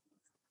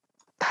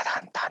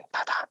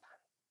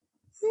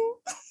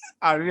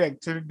Are we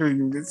actually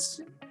doing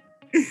this?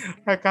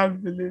 I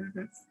can't believe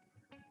this.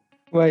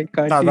 Why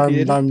can't you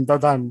hear it?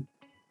 DADAN-DAN-DA-DAN.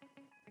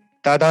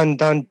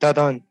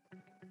 DADAN-DAN-DA-DAN.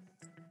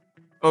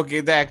 Okay,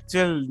 the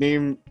actual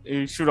name,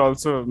 you should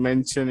also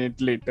mention it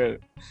later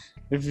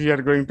if we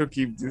are going to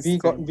keep this. We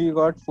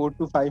got 4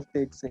 to 5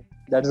 takes in.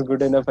 That's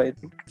good enough, I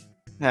think.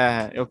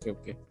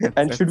 Okay.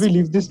 And should we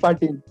leave this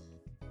part in?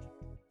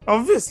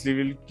 Obviously,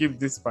 we'll keep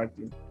this part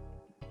in.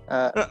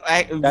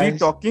 We guys.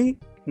 talking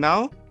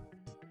now?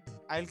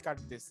 I'll cut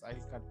this.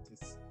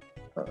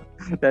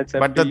 That's up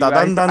But to the you.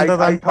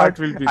 DADAN-DAN-DA-DAN part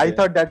will be I there.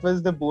 thought that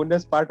was the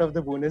bonus part of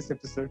the bonus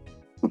episode.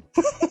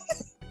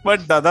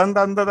 But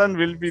DADAN-DAN-DA-DAN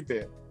will be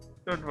there.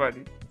 Don't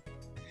worry.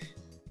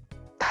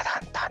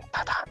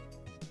 DADAN-DAN-DA-DAN.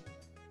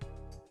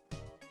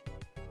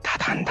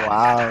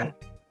 Wow.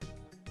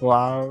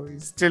 Wow.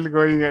 He's still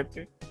going at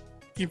it.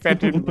 Keep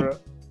at it, bro.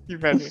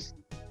 Keep at it.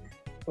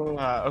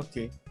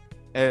 Okay.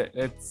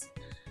 Let's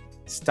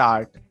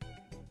start.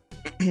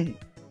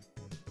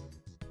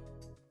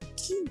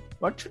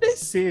 What should I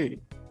say?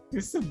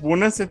 This is a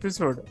bonus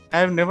episode. I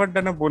have never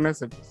done a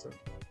bonus episode.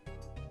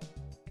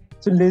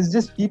 So let's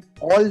just keep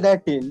all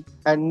that in.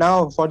 And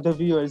now for the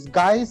viewers,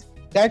 guys,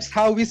 that's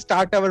how we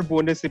start our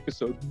bonus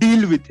episode.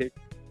 Deal with it.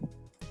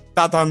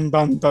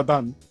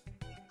 DADAN-DAN-DA-DAN.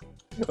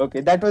 Okay,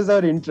 that was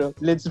our intro.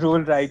 Let's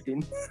roll right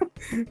in.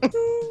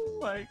 Oh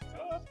my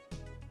god.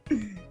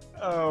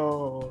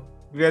 Oh,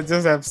 we are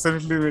just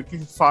absolutely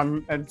making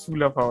fun and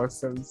fool of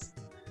ourselves.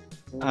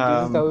 This is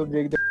how we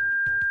break the.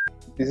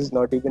 This is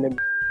not even a.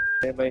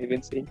 Am I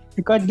even saying?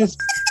 You got this.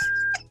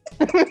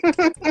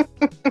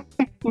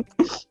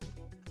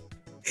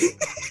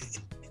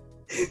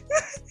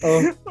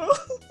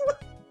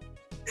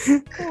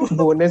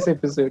 Bonus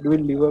episode. We'll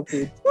live up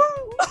to it.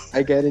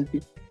 I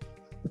guarantee.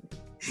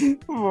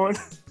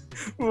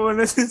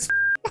 Bonus is.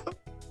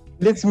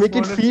 Let's make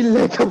it feel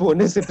like a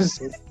bonus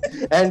episode.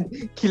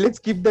 And let's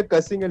keep the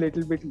cussing a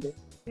little bit low.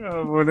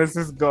 Bonus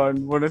is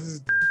gone. Bonus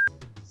is.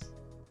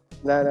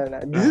 Nah.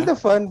 This is the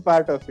fun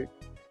part of it.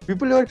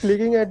 People who are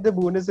clicking at the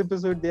bonus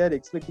episode, they are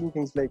expecting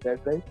things like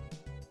that, right?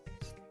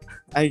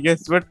 I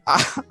guess, but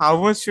how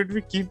much should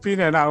we keep in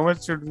and how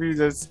much should we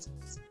just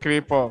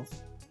scrape off?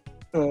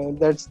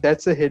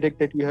 That's a headache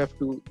that you have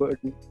to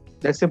burden.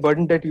 That's a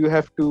burden that you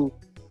have to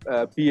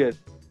bear.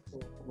 Oh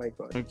my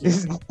god. Okay.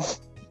 This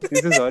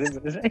is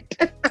horrible, right?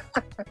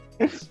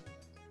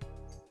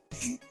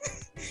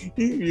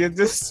 You're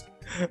just.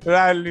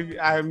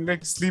 I'm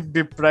like sleep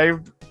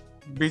deprived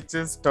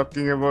bitches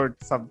talking about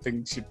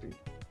something shitty.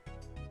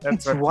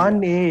 That's It's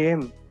 1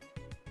 a.m.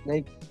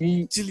 Like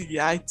Actually,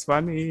 yeah, it's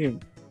 1 a.m.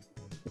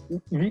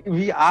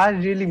 we are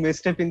really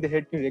messed up in the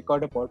head to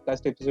record a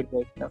podcast episode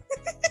right now.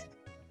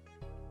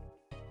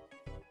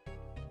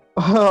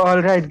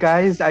 All right,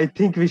 guys. I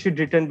think we should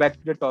return back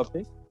to the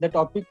topic. The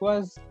topic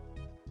was,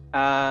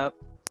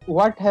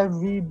 what have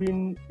we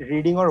been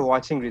reading or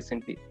watching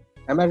recently?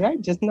 Am I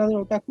right? Just another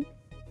otaku?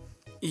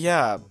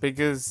 Yeah,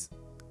 because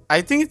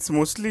I think it's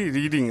mostly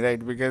reading,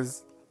 right?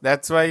 Because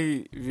that's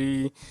why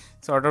we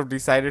sort of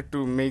decided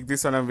to make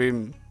this on a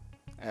whim.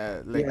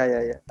 Yeah.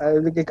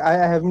 I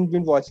haven't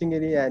been watching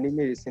any anime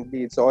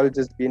recently. It's all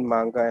just been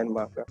manga.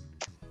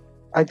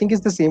 I think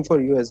it's the same for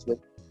you as well,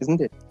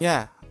 isn't it?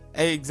 Yeah,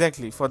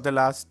 exactly. For the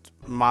last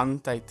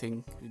month, I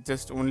think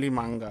just only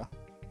manga.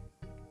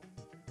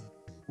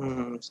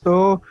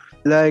 So,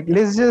 like,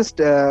 let's just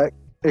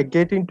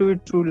get into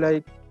it through,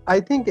 like, I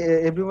think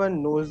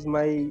everyone knows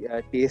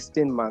my taste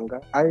in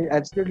manga. I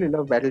absolutely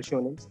love battle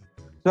shonens.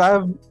 So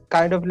I've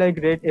kind of like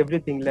read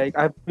everything. Like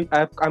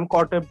I'm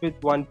caught up with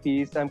One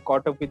Piece. I'm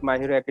caught up with My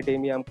Hero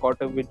Academia. I'm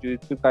caught up with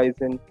Jujutsu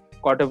Kaisen.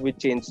 Caught up with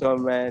Chainsaw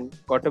Man.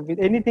 Caught up with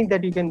anything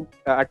that you can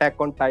Attack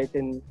on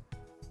Titan,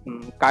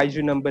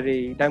 Kaiju number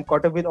 8. I'm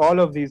caught up with all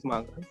of these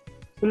mangas.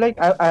 So like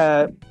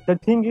the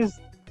thing is,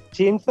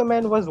 Chainsaw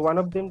Man was one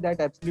of them that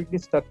absolutely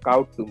stuck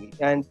out to me,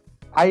 and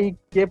I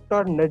kept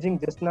on nudging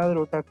just another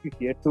otaku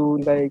here to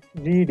like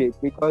read it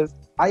because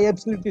I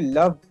absolutely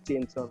loved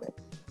Chainsaw Man.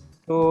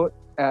 So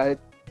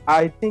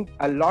I think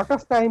a lot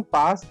of time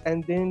passed,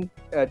 and then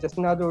just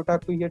another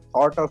otaku here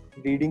thought of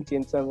reading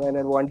Chainsaw Man,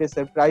 and one day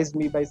surprised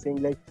me by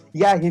saying like,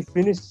 yeah, he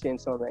finished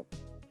Chainsaw Man.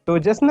 So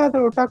just another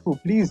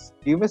otaku, please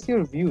give us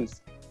your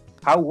views.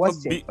 How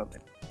was Chainsaw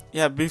Man?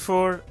 Yeah,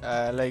 before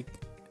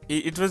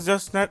it was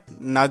just not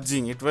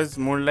nudging. It was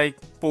more like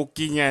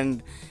poking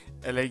and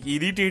like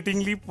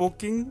irritatingly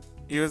poking.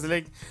 It was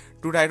like,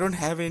 dude, I don't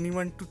have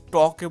anyone to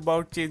talk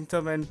about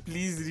Chainsaw Man.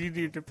 Please read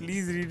it.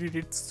 Please read it.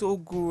 It's so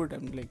good.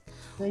 I'm like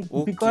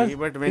okay, because,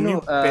 but when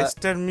you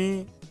pester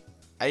me,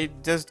 I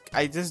just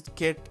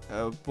get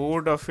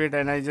bored of it,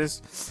 and I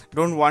just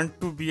don't want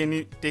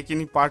to take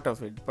any part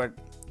of it. But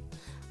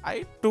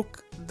I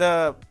took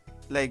the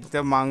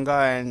manga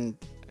and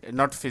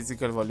not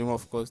physical volume,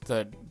 of course,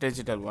 the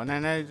digital one,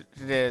 and I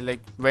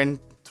went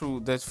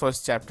through the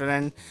first chapter,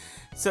 and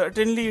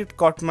certainly it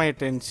caught my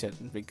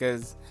attention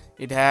because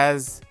it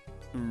has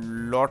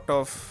lot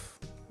of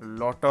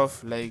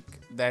like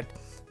that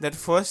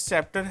first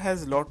chapter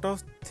has lot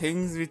of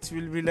things which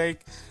will be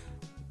like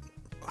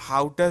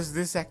how does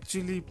this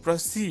actually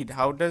proceed?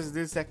 How does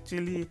this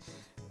actually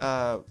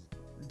uh,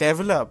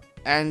 develop?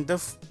 And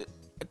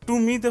to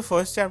me, the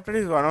first chapter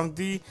is one of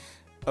the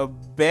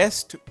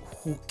best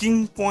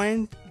hooking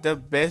point, the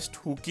best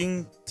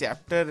hooking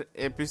chapter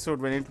episode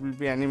when it will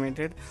be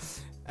animated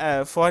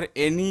for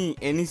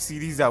any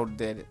series out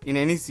there, in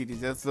any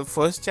series. As the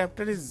first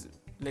chapter is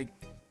like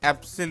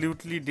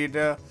absolutely did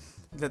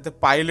the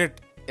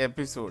pilot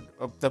episode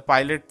of the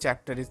pilot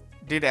chapter is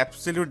did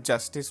absolute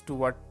justice to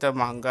what the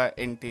manga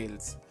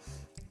entails.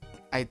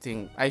 I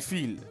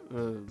feel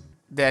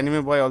the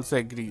anime boy also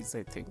agrees,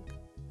 I think.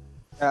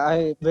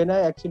 When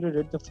I actually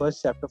read the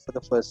first chapter for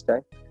the first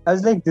time, I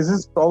was like, this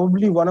is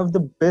probably one of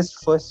the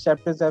best first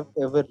chapters I've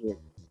ever read.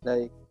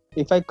 Like,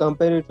 if I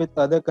compare it with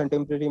other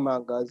contemporary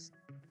mangas,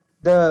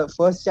 the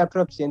first chapter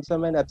of Chainsaw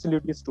Man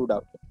absolutely stood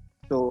out.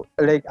 So,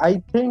 like,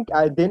 I think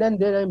then and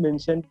there I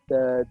mentioned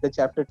the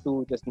chapter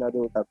 2 just now, the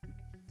Otaku.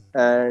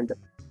 And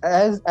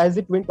as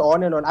it went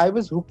on and on, I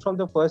was hooked from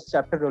the first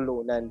chapter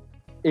alone, and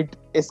it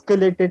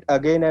escalated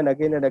again and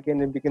again and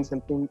again and became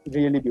something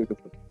really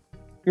beautiful.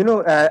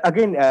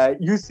 Again,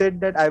 you said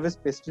that I was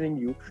pestering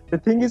you. The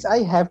thing is,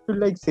 I have to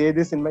like say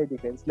this in my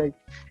defense. Like,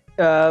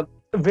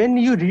 when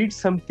you read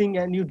something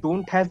and you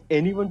don't have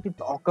anyone to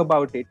talk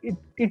about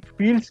it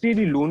feels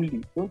really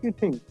lonely, don't you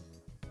think?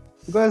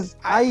 Because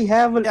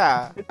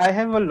Yeah, I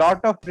have a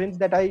lot of friends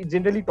that I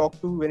generally talk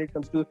to when it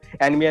comes to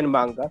anime and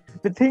manga.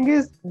 The thing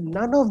is,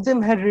 none of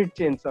them had read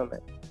Chainsaw Man.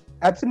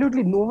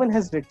 Absolutely, no one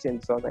has read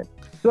Chainsaw Man.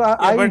 So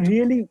I but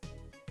really,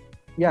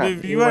 yeah.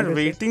 we were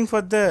waiting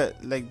for the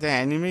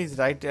anime is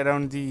right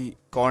around the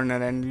corner,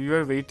 and we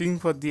were waiting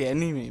for the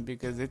anime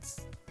because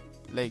it's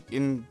like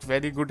in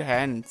very good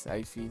hands,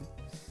 I feel.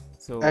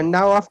 So And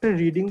now after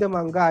reading the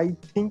manga, I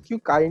think you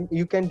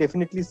can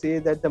definitely say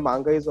that the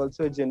manga is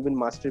also a genuine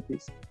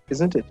masterpiece,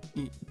 isn't it?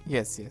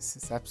 yes,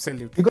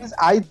 absolutely. Because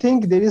I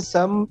think there is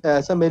some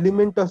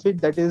element of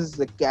it that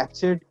is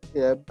captured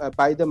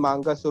by the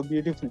manga so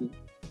beautifully.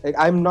 Like,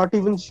 I'm not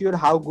even sure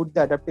how good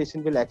the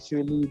adaptation will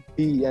actually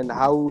be and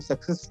how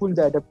successful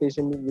the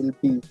adaptation will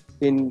be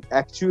in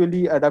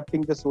actually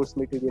adapting the source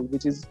material,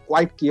 which is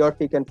quite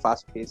chaotic and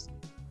fast paced.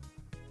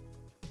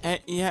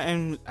 Yeah,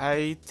 and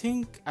I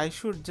think I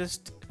should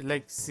just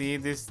like say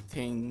this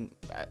thing.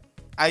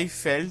 I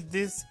felt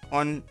this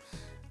on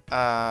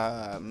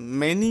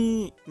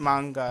many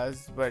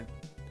mangas, but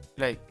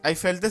like I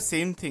felt the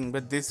same thing.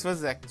 But this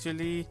was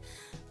actually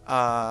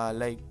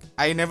like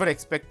I never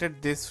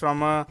expected this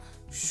from a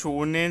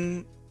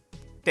shonen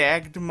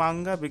tagged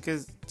manga,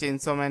 because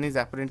Chainsaw Man is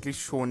apparently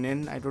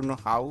shonen. I don't know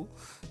how.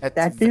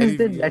 That's very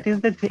weird. That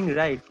is the thing,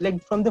 right?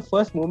 Like, from the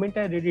first moment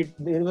I read it,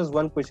 there was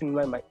one question in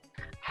my mind: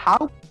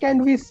 how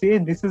can we say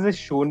this is a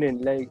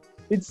shonen? Like,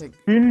 it's Like,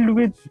 filled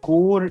with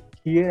gore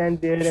here and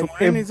there and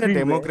shonen is a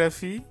everywhere.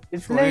 demography.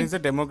 It's Shonen like is a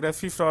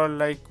demography for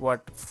like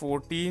what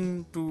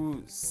 14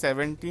 to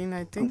 17,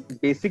 I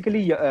think.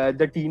 basically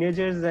the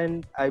teenagers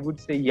and I would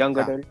say young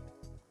Yeah, adult.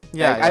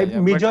 yeah.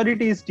 But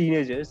Majority is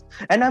teenagers,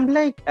 and I'm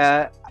like,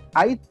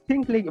 I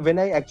think like when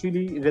I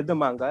actually read the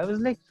manga, I was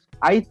like,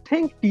 I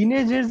think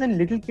teenagers and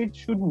little kids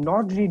should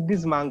not read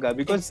this manga,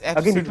 because it's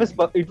again,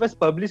 absolutely it was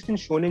published in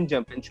Shonen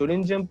Jump, and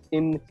Shonen Jump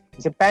in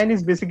Japan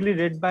is basically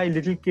read by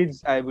little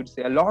kids. I would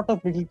say a lot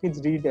of little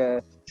kids read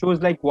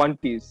shows like One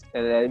Piece,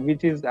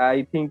 which is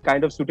I think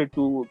kind of suited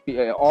to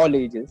all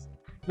ages.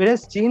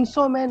 Whereas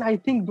Chainsaw Man, I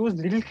think those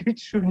little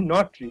kids should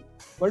not read.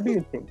 What do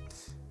you think?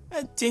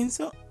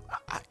 Chainsaw.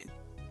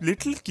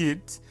 Little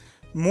kids,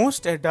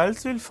 most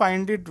adults will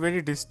find it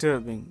very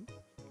disturbing.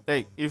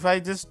 Like if I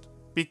just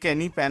pick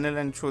any panel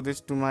and show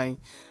this to my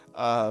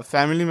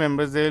family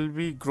members, they will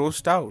be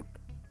grossed out,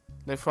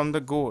 like from the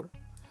gore.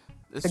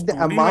 The Like, the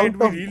story might amount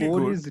be of really gore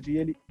good. is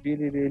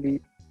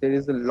really, there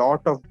is a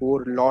lot of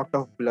gore, lot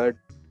of blood,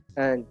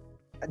 and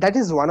that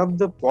is one of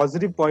the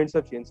positive points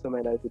of Chainsaw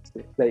Man, I would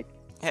say. Like,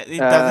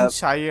 It uh, doesn't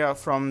shy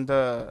from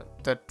the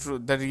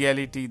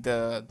reality,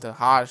 the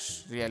harsh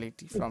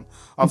reality from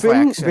of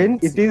when action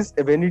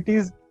scene. when it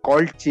is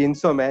called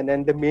Chainsaw Man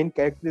and the main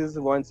character is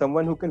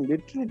someone who can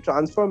literally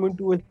transform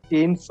into a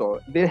chainsaw,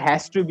 there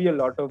has to be a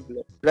lot of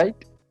blood,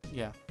 right?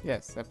 Yeah,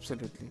 yes,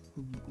 absolutely.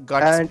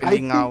 Gut And I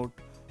spilling think out,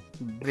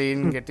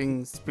 brain getting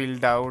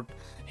spilled out,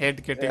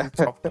 head getting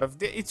chopped off.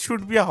 It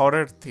should be a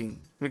horror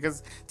thing,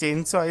 because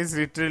chainsaw is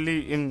literally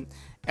in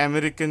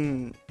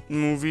American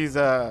movies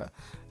a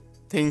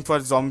thing for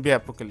zombie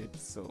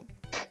apocalypse. So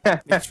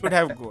it should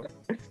have gore.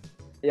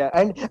 yeah,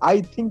 and I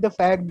think the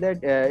fact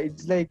that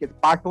it's like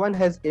part one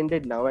has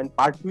ended now, and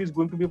part two is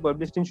going to be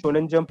published in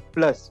Shonen Jump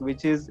Plus,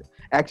 which is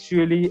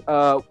actually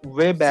a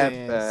web app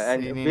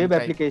and Seinen web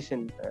type.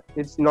 application.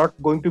 It's not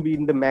going to be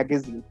in the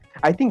magazine.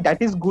 I think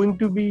that is going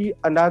to be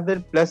another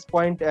plus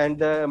point, and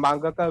the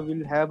mangaka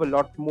will have a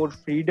lot more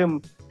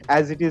freedom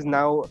as it is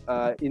now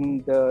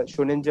in the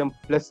Shonen Jump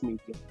Plus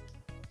medium.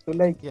 So,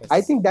 like, I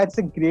Yes. think that's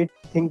a great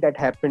thing that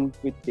happened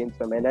with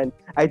Chainsaw Man, and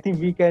I think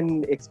we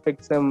can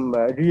expect some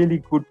really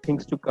good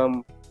things to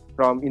come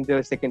from in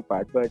the second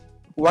part. But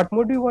what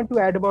more do you want to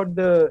add about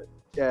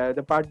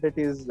the part that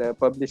is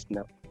published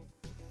now?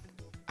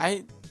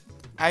 I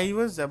I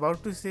was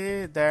about to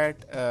say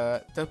that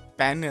the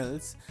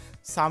panels,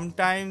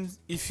 sometimes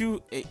if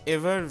you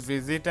ever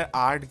visit an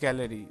art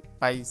gallery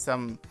by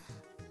some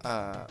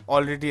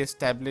already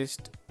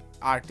established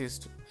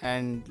artist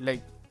and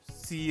like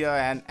see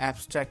an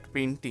abstract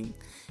painting,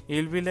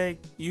 you'll be like,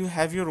 you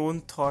have your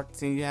own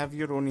thoughts and you have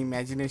your own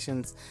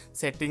imaginations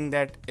setting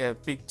that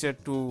picture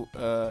to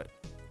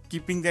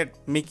keeping that,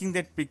 making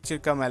that picture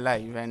come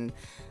alive. And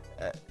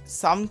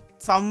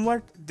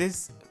somewhat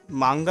this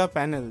manga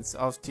panels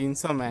of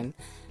Chainsaw Man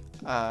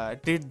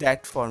did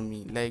that for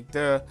me. Like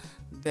the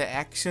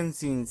action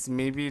scenes,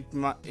 maybe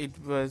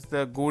it was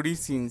the gory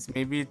scenes,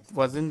 maybe it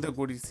wasn't the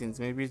gory scenes,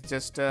 maybe it's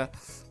just a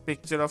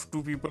picture of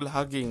two people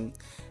hugging,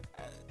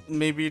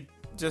 maybe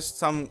just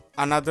some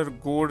another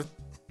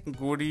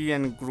gory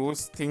and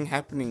gross thing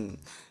happening.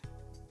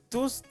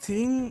 Those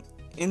things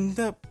in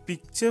the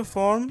picture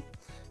form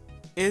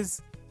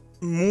is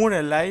more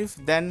alive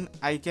than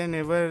I can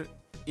ever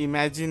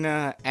imagine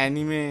a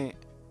anime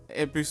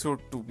episode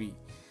to be.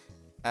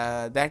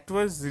 That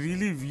was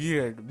really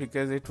weird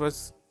because it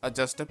was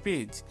just a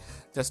page,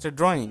 just a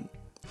drawing.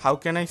 How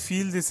can I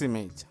feel this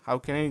image? How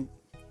can I,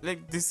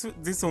 like,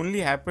 this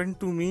only happened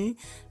to me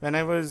when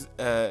I was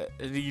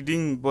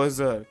reading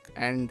Berserk,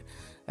 and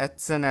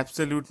that's an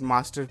absolute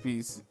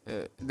masterpiece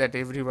that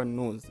everyone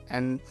knows.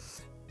 And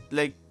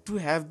like to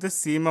have the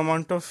same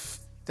amount of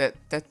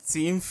that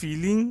same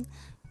feeling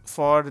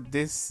for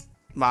this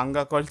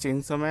manga called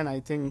Chainsaw Man,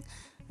 I think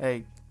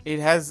like it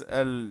has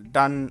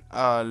done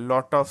a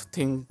lot of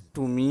thing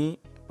to me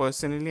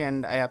personally,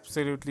 and I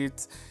absolutely,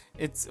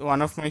 it's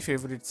one of my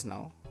favorites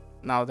now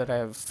that I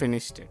have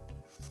finished it.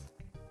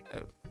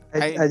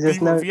 I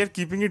just now. We are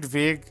keeping it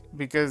vague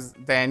because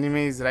the anime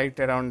is right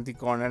around the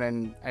corner,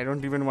 and I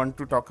don't even want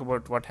to talk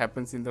about what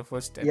happens in the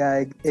first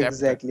Yeah,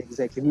 chapter.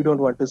 exactly. We don't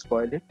want to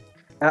spoil it.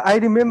 I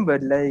remember,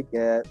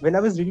 when I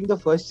was reading the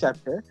first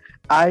chapter,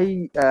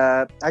 I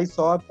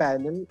saw a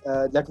panel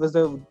that was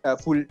a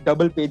full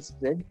double page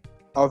spread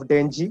of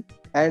Denji,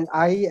 and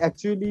I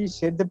actually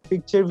shared the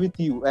picture with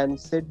you and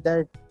said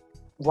that,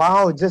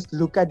 "Wow, just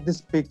look at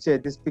this picture.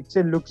 This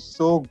picture looks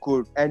so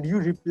good." And you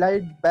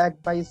replied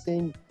back by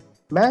saying,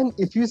 "Man,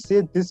 if you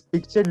say this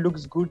picture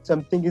looks good,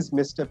 something is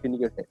messed up in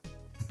your head."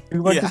 Do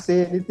you want to Yeah.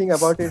 say anything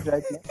about it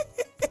right now?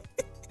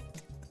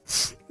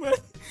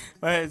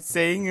 But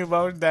saying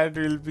about that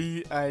will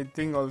be, I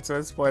think, also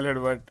a spoiler.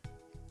 But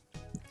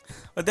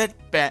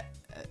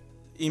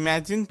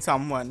imagine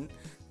someone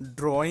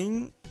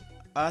drawing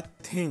a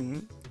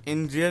thing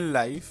in real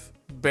life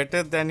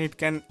better than you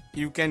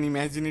can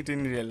imagine it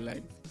in real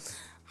life.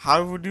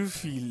 How would you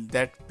feel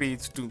that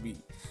page to be?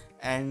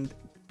 And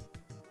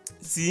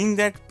seeing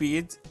that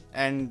page,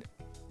 and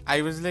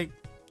I was like,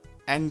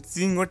 and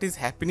seeing what is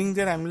happening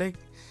there, I'm like,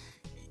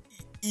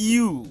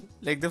 ew.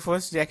 Like the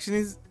first reaction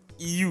is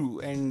ew,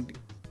 and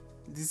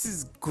this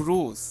is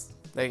gross.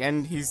 Like,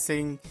 and he's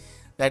saying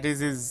that is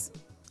his,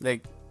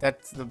 like,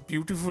 that's the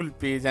beautiful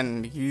page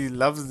and he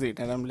loves it,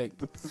 and I'm like,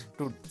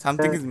 dude,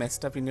 something is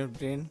messed up in your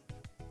brain.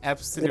 The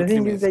Absolutely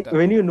thing is, messed up.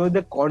 when you know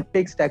the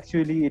context,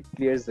 actually, it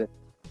clears it.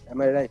 Am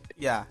I right?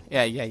 Yeah.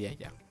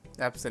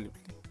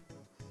 Absolutely.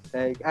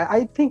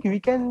 I think we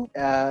can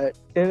tell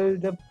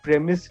the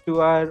premise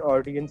to our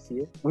audience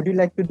here. Would you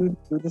like to do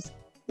this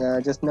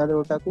just another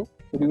otaku?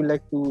 Would you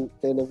like to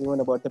tell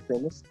everyone about the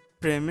premise?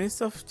 Premise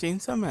of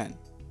Chainsaw Man.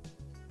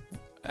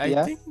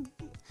 Yeah.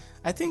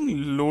 I think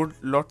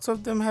lots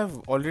of them have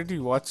already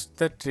watched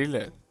the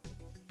trailer.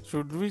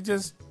 Should we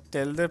just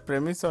tell the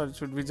premise, or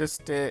should we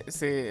just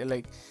say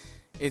like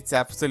it's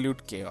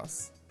absolute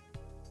chaos?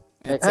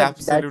 It's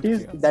absolute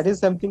chaos. That is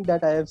something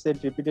that I have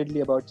said repeatedly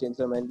about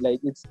Chainsaw Man.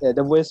 Like, it's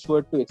the worst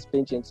word to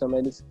explain Chainsaw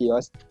Man is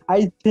chaos.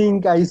 I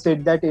think I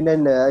said that in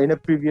a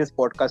previous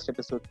podcast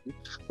episode too.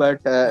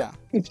 But Yeah.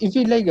 if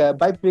you like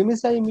by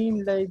premise, I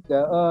mean like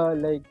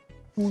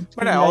 2-3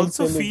 But I line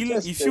also premise, feel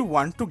just if you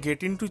want to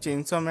get into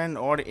Chainsaw Man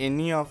or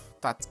any of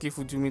Tatsuki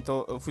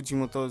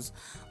Fujimoto's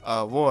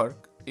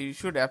work, you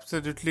should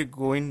absolutely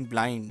go in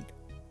blind.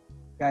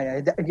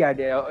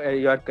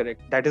 you are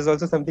correct. That is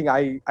also something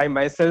I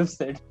myself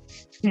said.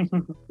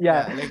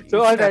 Yeah. Like So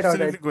you all should right.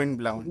 absolutely go in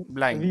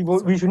blind.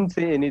 We shouldn't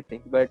say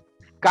anything, but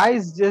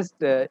guys, just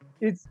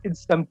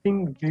it's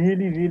something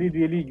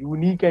really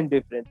unique and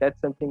different. That's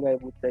something I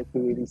would like to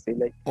really say.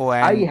 Like, Oh,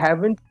 I and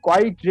haven't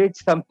quite read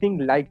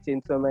something like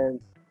Chainsaw Man.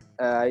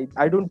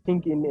 I don't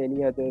think in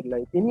any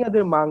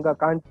other manga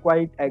can't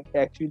quite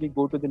actually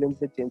go to the length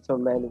that Chainsaw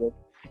Man will.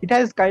 It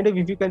has kind of,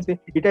 if you can say,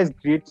 it has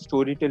great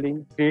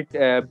storytelling, great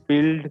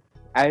build,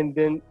 and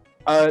then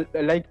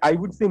like I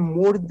would say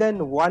more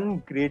than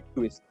one great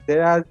twist.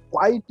 There are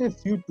quite a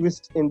few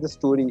twists in the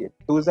story.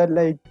 Those are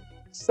like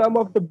some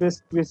of the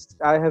best twists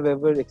I have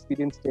ever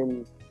experienced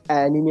in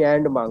anime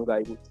and manga, I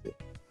would say.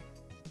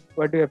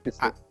 What do you have to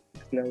say?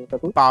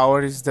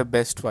 Power is the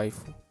best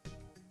waifu.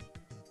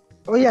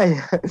 Oh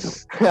yeah.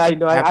 I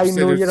know. I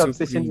know Absolute your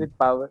obsession supreme. with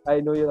power.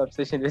 I know your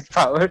obsession with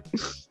power.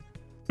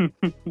 And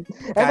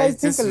I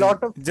Guys, think a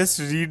lot of just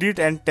read it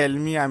and tell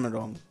me I'm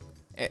wrong.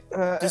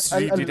 Just A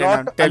read it lot,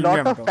 and tell me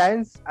I'm of wrong.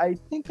 fans. I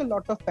think a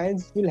lot of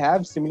fans will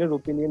have similar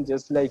opinion,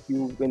 just like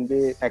you, when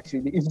they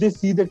actually, if they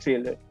see the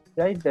trailer,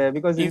 right?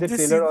 Because in If the they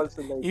see, trailer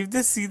also, like,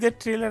 the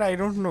trailer, I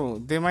don't know.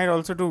 They might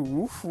also do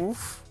woof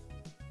woof.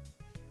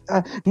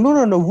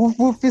 no. Woof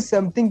woof is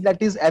something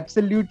that is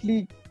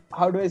absolutely.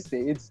 How do I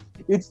say?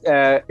 It's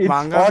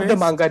Manga for the based.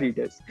 manga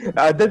readers.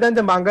 Other than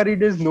the manga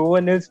readers, no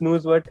one else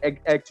knows what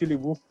actually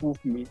woof woof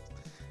means.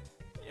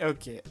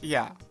 Okay,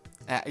 yeah,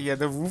 yeah.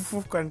 The woof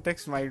woof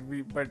context might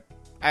be, but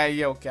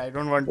yeah, okay. I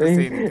don't want to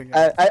say anything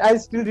else. I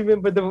still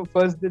remember the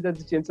first day that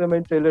the Chainsaw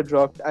Man trailer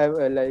dropped. I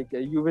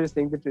you were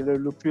saying the trailer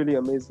looked really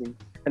amazing,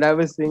 and I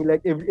was saying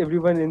like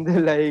everyone in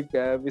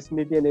the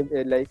vicinity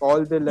and like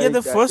all the Yeah,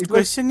 the first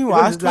question you it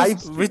was asked was live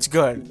stream, which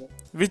girl? you know.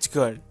 Which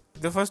girl?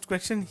 The first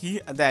question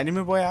the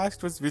anime boy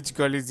asked was which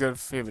girl is your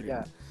favorite?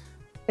 Yeah,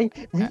 like,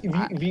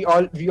 I, we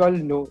all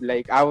know,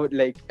 like, our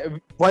like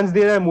once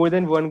there are more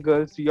than one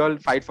girls, we all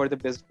fight for the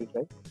best girl,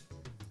 right?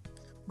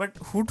 but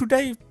who did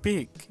I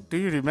pick? Do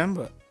you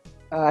remember?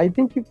 I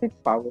think you pick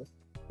Power.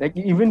 Like,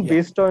 even Yeah,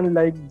 based on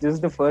like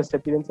just the first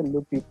appearance and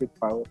look, you pick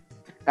Power.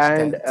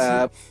 And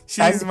that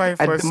she is and my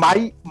first.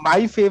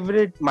 my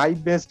favorite, my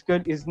best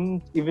girl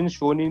isn't even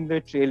shown in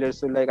the trailer,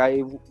 so like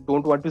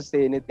don't want to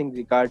say anything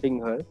regarding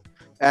her.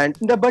 And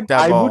no, but The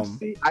I would bomb.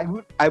 say,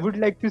 I would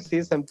like to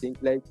say something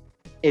like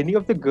any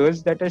of the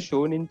girls that are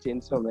shown in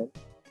Chainsaw Man,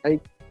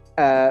 like,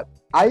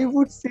 I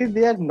would say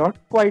they are not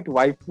quite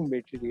waifu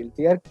material.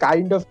 They are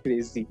kind of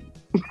crazy.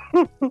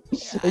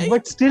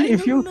 But still, I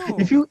don't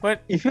know,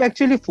 but if you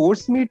actually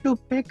force me to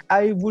pick,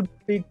 I would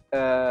pick,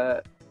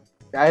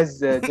 as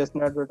just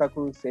not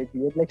Otaku said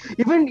here. Like,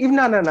 even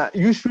no.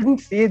 You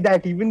shouldn't say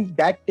that. Even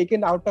that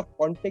taken out of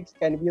context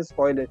can be a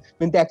spoiler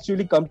when they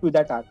actually come to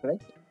that arc,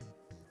 right?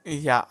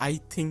 yeah,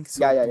 I think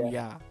so too. Yeah.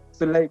 Yeah,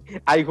 So like,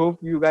 I hope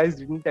you guys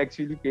didn't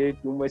actually pay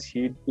too much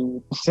heed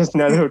to just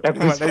another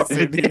Otaku what I spoiler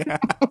said. there.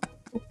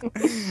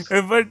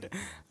 Yeah, but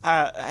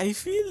I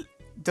feel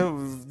the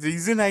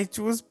reason I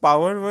chose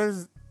Power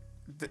was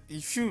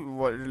if you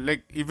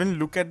like even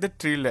look at the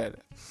trailer,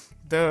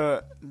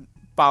 the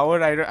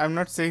Power. I'm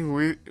not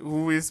saying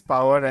who is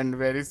Power and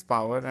where is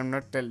Power. I'm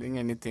not telling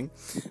anything,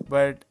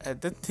 but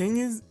the thing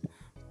is,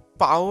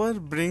 Power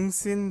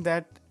brings in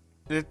that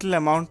little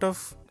amount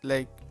of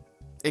like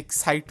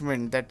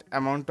excitement, that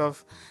amount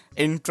of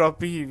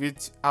entropy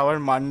which our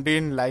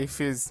mundane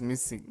life is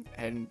missing,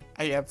 and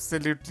I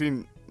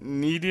absolutely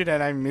need it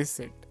and I miss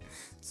it.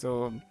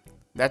 So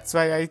that's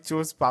why I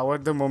chose Power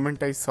the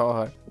moment I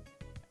saw her.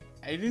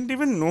 I didn't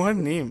even know her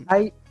name.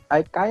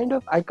 I kind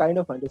of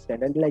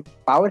understand, and like,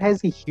 Power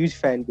has a huge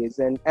fan base,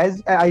 and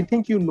as I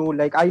think you know,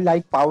 like, I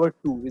like Power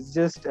too. It's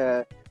just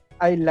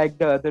I like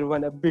the other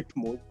one a bit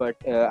more, but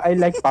I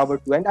like Power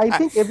too, and I I,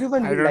 think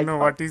everyone I will don't like know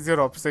Power. what is your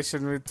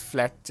obsession with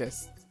flat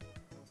chest.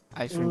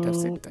 I shouldn't have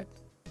said Mm, that.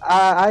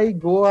 I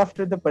go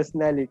after the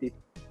personality.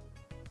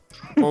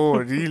 Oh,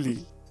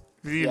 really?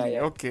 Really?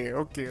 Yeah. Okay.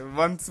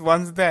 Once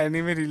the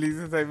anime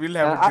releases, I will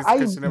have a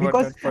discussion about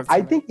Because that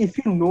I personality. think if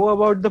you know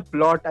about the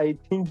plot, I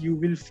think you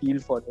will feel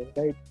for it.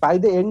 Right? By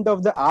the end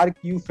of the arc,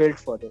 you felt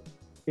for it,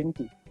 didn't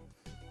you?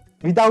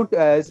 Without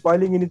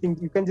spoiling anything,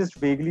 you can just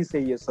vaguely say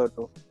yes or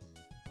no.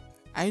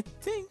 I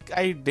think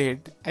I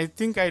did.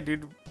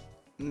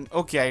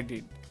 Okay, I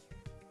did.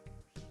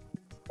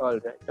 All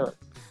right.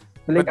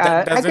 Like, But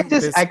that I can doesn't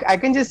just I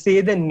can just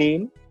say the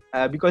name,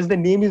 because the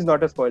name is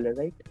not a spoiler,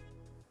 right?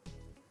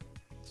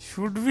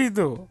 should we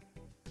though?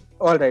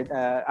 All right.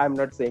 I'm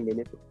not saying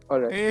anything. All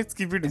right. Let's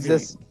keep it It's vague.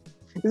 just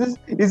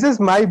it's just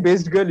my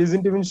best girl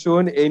isn't even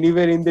shown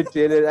anywhere in the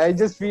trailer. I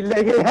just feel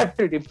like I have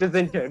to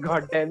represent her.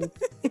 God damn it.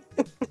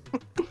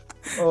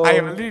 I Oh.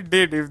 already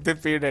did if they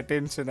paid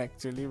attention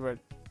actually, but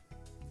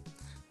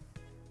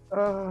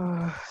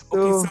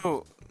okay. So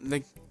So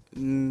like,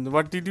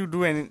 what did you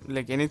do?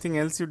 Anything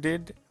else you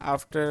did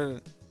after?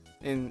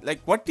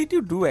 What did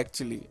you do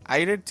actually?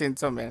 I read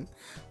Chainsaw Man.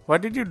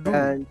 What did you do?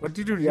 and What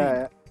did you read?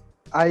 yeah,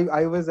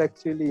 I was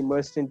actually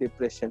immersed in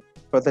depression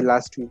for the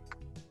last week.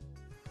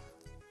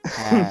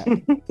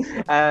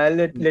 Uh,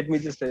 Let me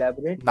just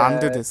elaborate.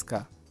 Nande desu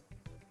ka?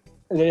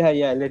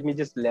 Let me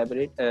just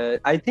elaborate.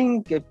 I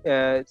think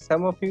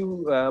some of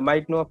you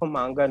might know of a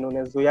manga known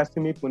as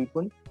Zoyasumi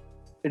Punpun.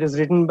 It is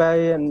written by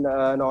an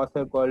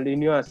author called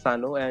Inyo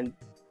Asano, and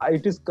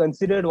it is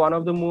considered one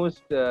of the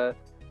most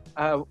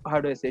how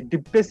do I say,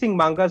 depressing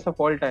mangas of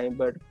all time,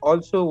 but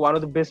also one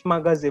of the best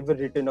mangas ever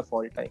written of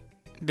all time.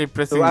 So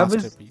Depressing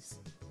masterpiece.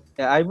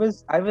 I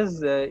was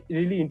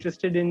really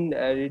interested in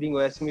reading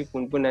Oyasumi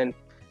Punpun, and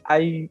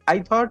I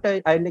thought I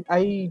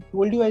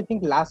told you, I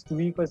think last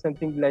week or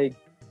something, like,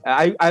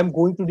 I'm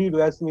going to read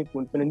Oyasumi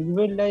Punpun, and you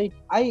were like,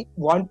 I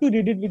want to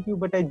read it with you,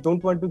 but I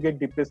don't want to get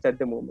depressed at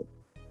the moment.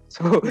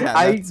 So Yeah,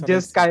 I that's what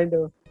I just said.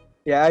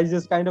 I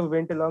just kind of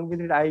went along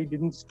with it. I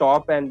didn't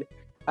stop, and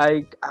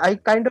I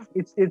kind of,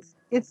 it's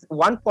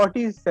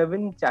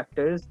 147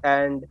 chapters,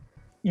 and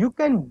you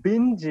can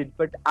binge it,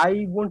 but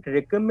I won't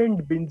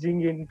recommend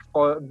binging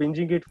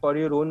it for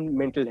your own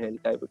mental health,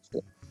 I would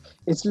say.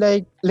 It's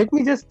like, let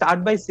me just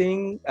start by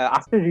saying,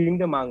 after reading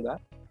the manga,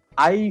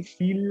 I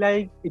feel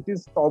like it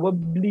is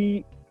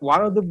probably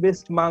one of the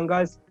best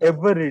mangas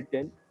ever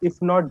written,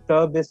 if not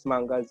the best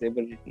mangas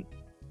ever written.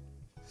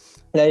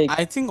 Like,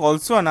 I think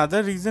also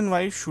another reason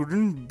why you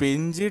shouldn't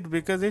binge it,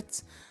 because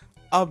it's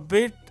a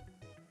bit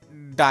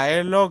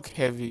dialogue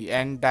heavy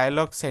and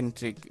dialogue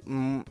centric.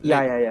 yeah,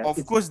 Like, yeah, yeah.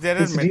 of course there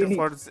are It's really,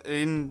 metaphors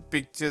in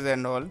pictures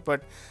and all,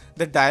 but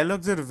the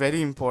dialogues are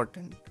very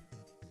important.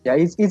 yeah,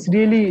 it's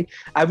really,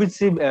 I would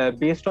say,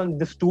 based on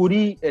the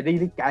story,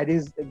 really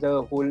carries the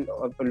whole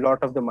a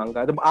lot of the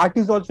manga. The art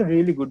is also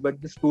really good,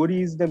 but the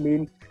story is the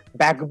main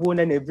backbone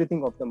and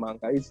everything of the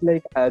manga. It's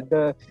like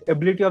the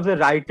ability of the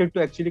writer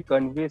to actually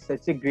convey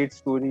such a great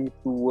story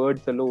through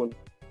words alone.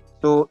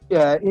 So,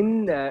 in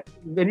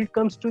when it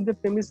comes to the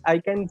premise, I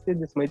can say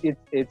this much: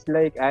 it's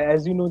like,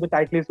 as you know, the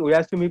title is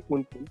Oyasumi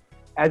Punpun.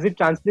 As it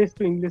translates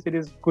to English, it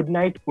is Good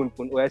Night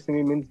Punpun.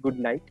 Oyasumi means good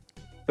night.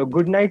 So,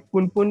 Good Night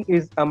Punpun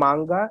is a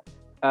manga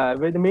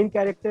where the main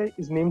character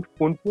is named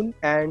Punpun,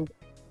 and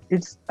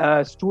it's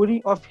a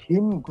story of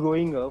him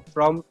growing up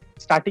from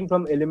starting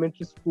from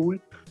elementary school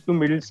to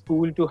middle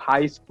school to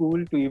high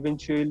school to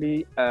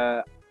eventually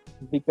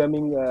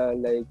becoming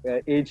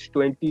age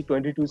 20,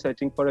 22,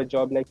 searching for a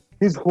job. Like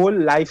his whole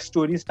life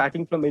story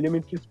starting from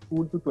elementary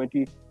school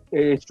to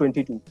age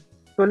 22.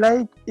 So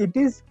like it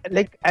is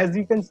like, as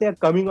you can say, a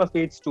coming of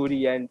age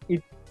story, and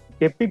it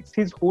depicts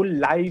his whole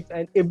life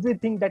and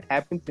everything that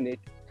happens in it.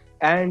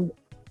 And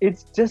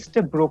it's just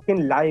a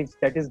broken life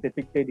that is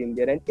depicted in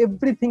there, and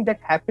everything that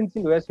happens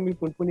in Oyasumi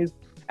Punpun is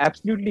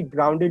absolutely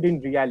grounded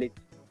in reality.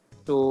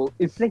 So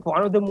it's like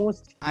one of the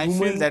most I feel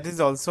human. that is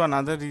also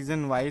another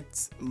reason why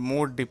it's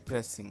more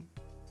depressing,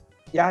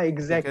 Yeah,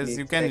 exactly, because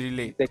you can exactly,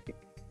 relate. exactly.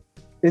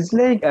 It's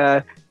like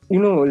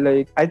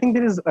like I think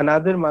there is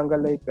another manga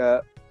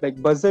like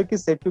Berserk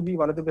is said to be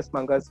one of the best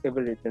mangas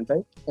ever written,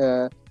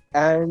 right?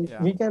 And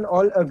Yeah. we can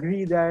all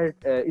agree that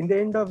in the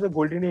end of the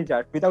Golden Age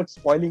arc, without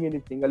spoiling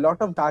anything, a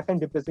lot of dark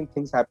and depressing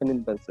things happen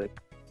in Berserk.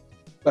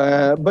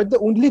 But the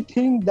only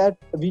thing that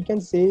we can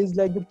say is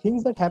like the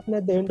things that happen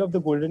at the end of the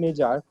Golden Age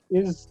arc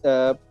is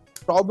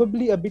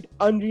probably a bit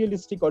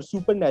unrealistic or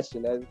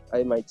supernatural, as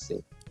I might say.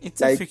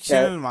 It's a Like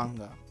fictional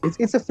manga.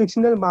 it's a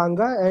fictional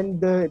manga,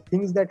 and the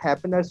things that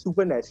happen are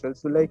supernatural.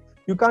 So like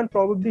you can't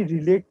probably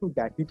relate to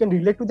that. You can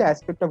relate to the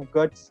aspect of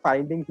Guts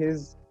finding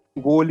his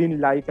goal in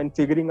life and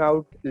figuring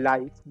out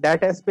life.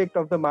 That aspect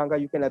of the manga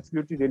you can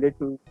absolutely relate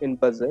to in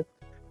Berserk.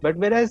 But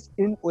whereas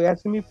in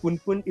Oyasumi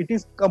Punpun, it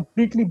is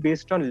completely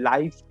based on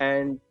life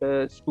and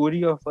the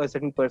story of a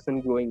certain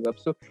person growing up.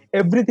 So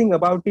everything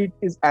about it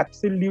is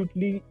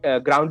absolutely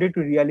grounded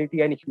to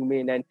reality and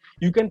humane, and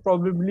you can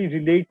probably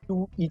relate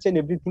to each and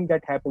everything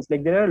that happens.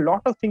 Like there are a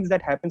lot of things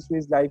that happens to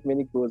his life when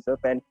he grows up,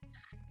 and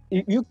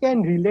you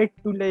can relate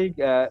to like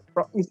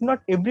it's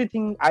not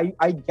everything.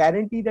 I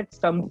guarantee that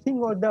something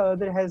or the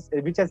other has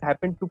which has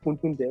happened to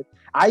Puntun there.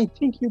 I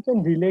think you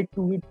can relate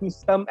to it to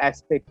some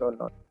aspect or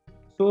not.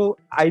 So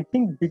I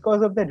think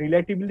because of the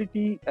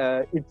relatability,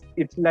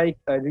 it's like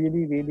a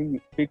really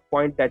really big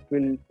point that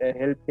will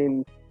help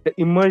in the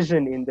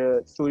immersion in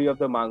the story of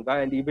the manga,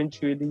 and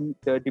eventually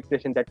the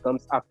depression that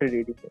comes after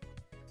reading it.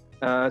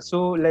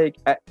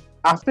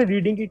 After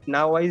reading it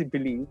now, I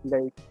believe,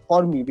 like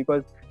for me,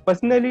 because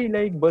personally,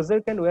 like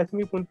Berserk and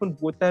Oyasumi Punpun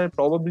both are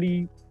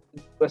probably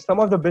some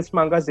of the best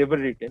mangas ever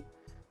written.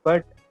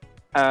 But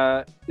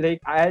like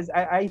as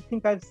I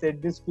think I've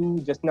said this to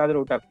just another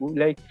otaku,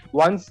 like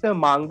once the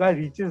manga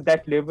reaches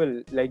that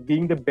level, like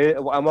being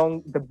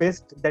among the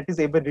best that is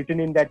ever written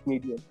in that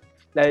medium,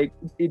 like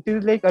it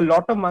is like a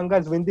lot of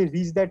mangas when they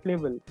reach that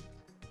level,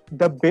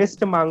 the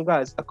best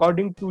mangas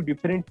according to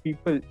different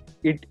people,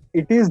 it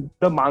is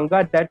the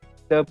manga that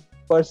the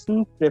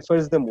person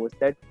prefers the most,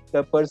 that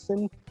the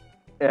person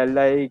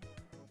like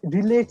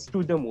relates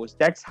to the most.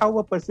 That's how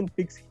a person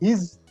picks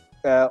his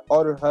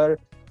or her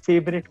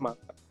favorite manga.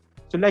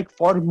 So like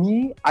for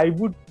me, I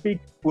would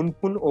pick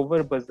Punpun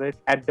over Berserk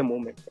at the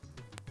moment.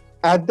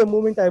 At the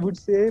moment, I would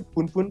say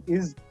Punpun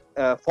is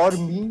for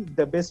me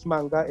the best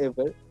manga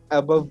ever,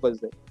 above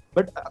Berserk.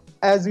 But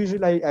as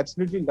usual, I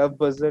absolutely love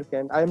Berserk,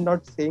 and I'm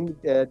not saying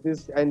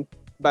this, and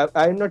but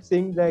I'm not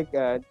saying like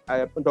I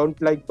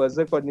don't like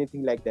Berserk or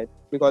anything like that,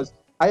 because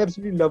I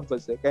absolutely love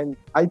Berserk, and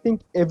I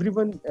think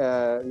everyone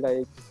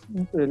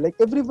like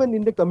everyone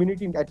in the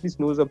community at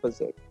least knows of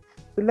Berserk.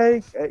 So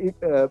like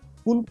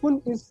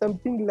Punpun is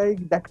something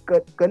like that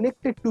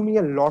connected to me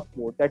a lot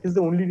more. That is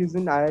the only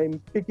reason I am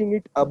picking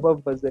it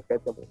above Berserk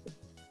at the moment.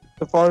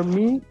 So for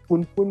me,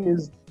 Punpun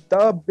is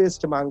the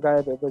best manga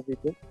I've ever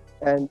written,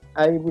 and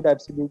I would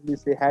absolutely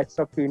say hats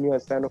off to you,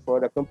 Asano,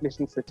 for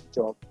accomplishing such a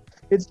job.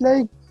 It's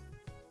like,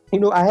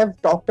 I have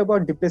talked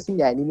about depressing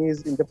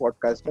animes in the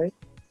podcast, right?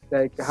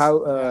 Like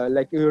how Yeah.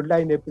 like Your Lie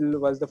in April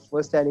was the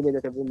first anime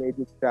that ever made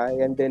me cry,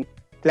 and then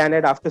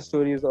Planet After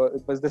Stories, or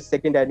it was the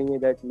second anime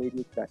that made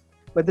me cry.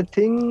 But the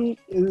thing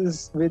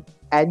is with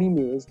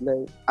animes,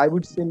 like I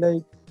would say,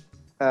 like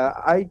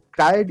I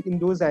cried in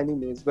those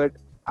animes, but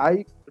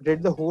I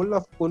read the whole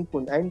of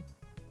Punpun, and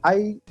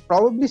I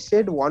probably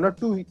shed 1 or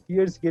 2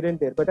 tears here and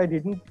there, but I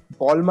didn't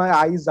bawl my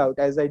eyes out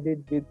as I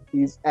did with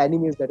these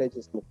animes that I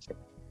just mentioned.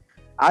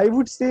 I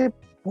would say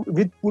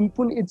with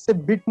Punpun, it's a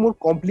bit more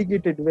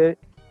complicated where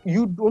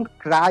you don't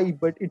cry,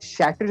 but it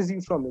shatters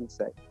you from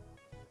inside.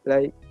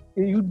 Like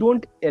you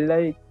don't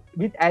like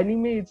with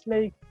anime, it's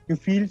like you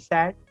feel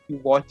sad, you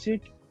watch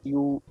it,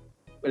 you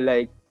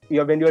like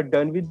when you're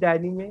done with the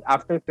anime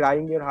after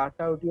crying your heart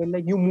out, you're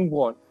like you move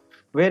on.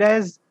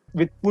 Whereas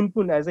with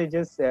Punpun, as I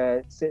just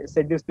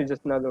said this to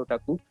just another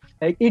otaku,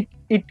 like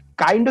it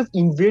kind of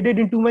invaded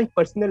into my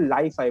personal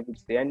life, I would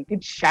say, and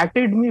it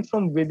shattered me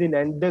from within.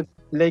 And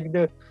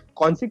the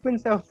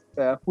consequence of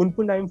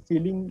Punpun I'm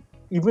feeling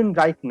even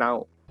right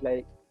now.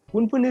 Like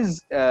Punpun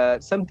is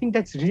something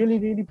that's really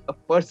really a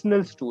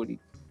personal story,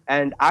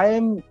 and I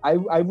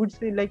would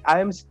say like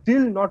I am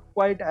still not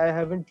quite, I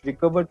haven't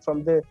recovered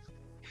from the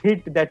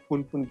hit that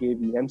Punpun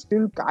gave me. I'm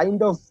still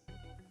kind of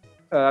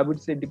I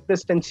would say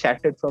depressed and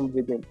shattered from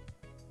within.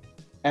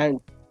 And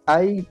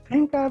I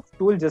think I've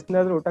told just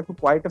another otaku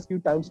quite a few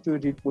times to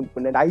read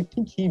Punpun, and I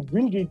think he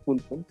will read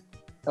Punpun.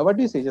 What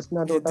do you say, just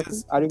another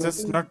otaku? Are you going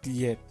Just to? not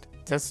yet.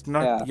 Just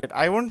not Yeah. yet.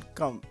 I won't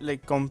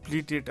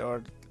complete it,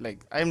 or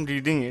like I'm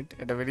reading it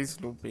at a very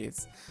slow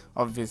pace,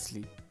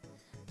 obviously.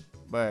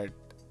 But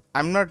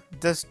I'm not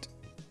just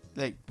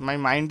like my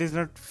mind is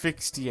not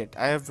fixed yet.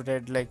 I have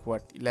read like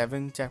what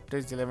 11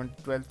 chapters, 11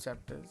 to 12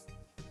 chapters,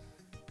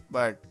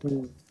 but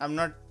Hmm. I'm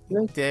not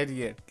Like, there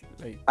yet.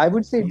 Like I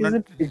would say I'm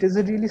not it is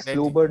a really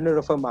slow ready. burner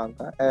of a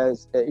manga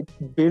as it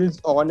builds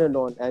on,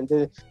 and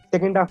the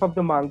second half of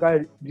the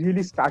manga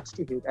really starts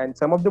to hit. And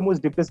some of the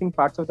most depressing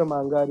parts of the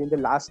manga are in the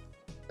last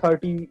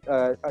 30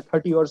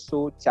 or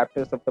so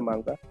chapters of the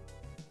manga.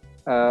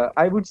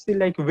 I would say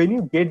like when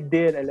you get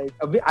there,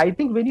 I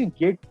think when you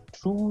get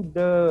through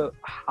the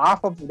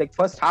half of like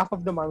first half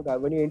of the manga,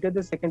 when you enter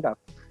the second half,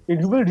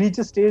 you will reach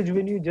a stage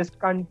when you just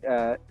can't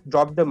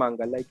drop the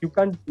manga. Like you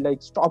can't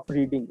like stop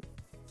reading.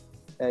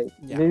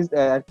 Yeah, There's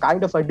a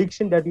kind of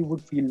addiction that you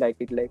would feel like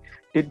it. Like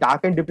the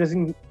dark and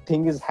depressing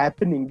thing is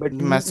happening, but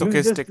you'll just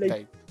masochistic like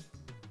type.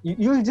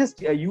 you'll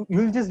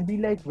just be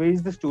like, where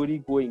is the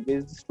story going? Where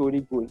is the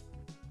story going?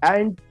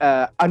 And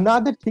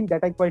another thing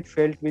that I quite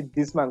felt with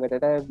this manga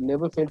that I have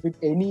never felt with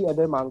any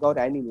other manga or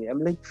anime. I'm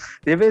like,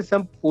 there were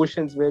some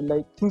portions where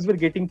like things were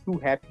getting too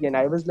happy, and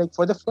I was like,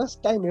 for the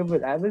first time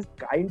ever, I was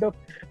kind of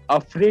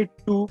afraid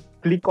to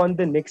click on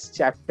the next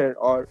chapter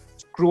or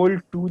scroll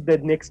to the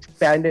next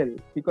panel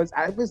because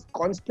I was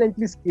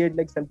constantly scared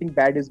like something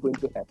bad is going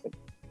to happen.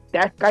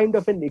 That kind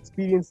of an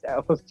experience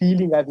of a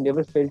feeling I've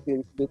never felt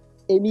with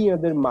any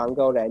other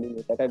manga or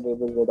anime that I've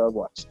ever read or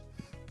watched.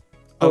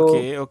 So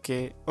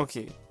Okay.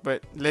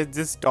 But let's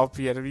just stop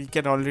here. We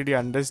can already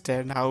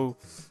understand how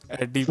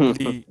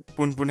deeply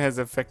Pun Pun has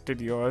affected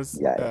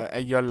yeah.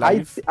 your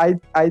life. I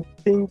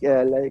think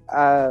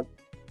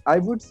I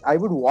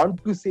would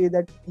want to say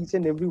that each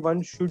and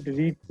everyone should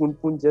read Pun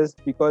Pun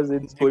just because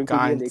it's You going to be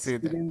an can't say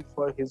that. experience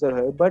for his or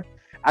her. But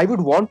I would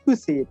want to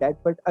say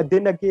that. But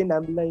then again,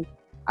 I'm like,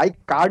 I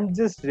can't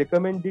just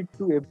recommend it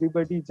to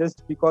everybody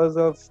just because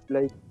of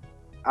like,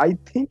 I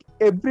think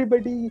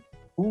everybody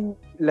who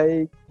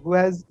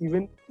has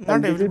even a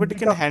Not little everybody bit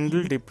can of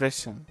handle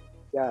depression.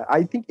 yeah,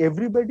 I think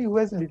everybody who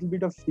has a little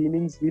bit of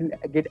feelings will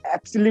get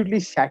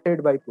absolutely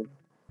shattered by Pun.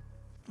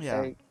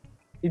 Yeah, Like,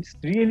 it's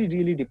really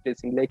really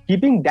depressing, like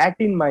keeping that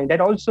in mind.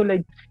 And also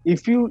like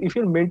if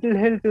your mental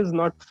health is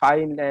not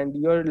fine and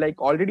you're like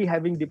already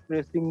having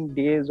depressing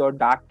days or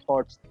dark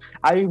thoughts,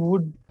 I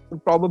would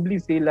probably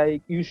say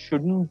like you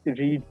shouldn't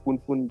read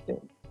Punpun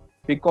then,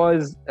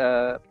 because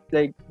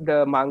like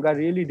the manga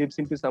really dips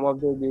into some of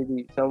the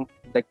maybe some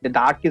like the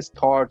darkest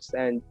thoughts.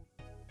 And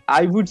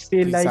I would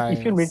say like precise.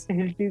 if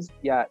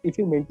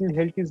your mental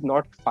health is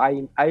not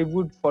fine, I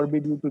would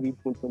forbid you to read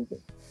Punpun.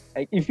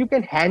 Like if you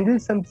can handle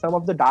some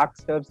of the dark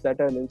stuffs that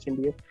are mentioned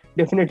here,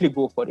 definitely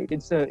go for it.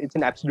 It's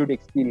an absolute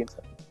experience.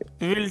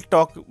 We will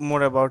talk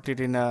more about it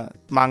in a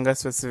manga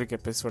specific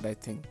episode, I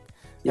think.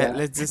 Yeah, and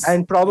Let's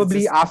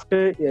probably just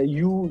after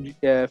you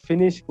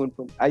finish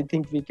Punpun, I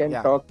think we can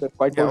yeah. talk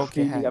quite Yeah, more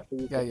okay, freely hi. after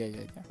we Yeah, finish. yeah,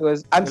 yeah, yeah.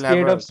 Because I'm We'll have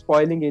scared of a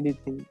spoiling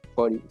anything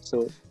for you.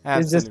 So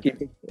let's just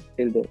keep absolutely. it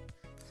till there.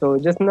 So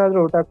just another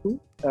otaku.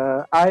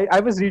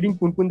 I was reading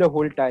Punpun the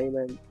whole time,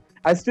 and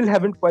I still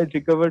haven't quite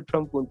recovered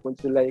from Punpun.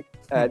 So like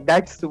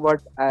that's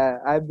what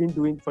I've been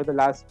doing for the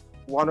last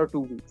 1 or 2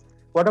 weeks.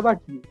 What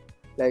about you?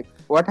 Like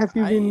what have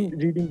you been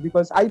I reading?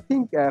 Because I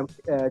think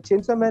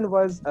Chainsaw Man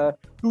was a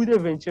 2 day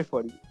venture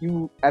for you.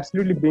 You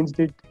absolutely binged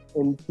it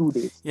in 2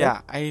 days, right?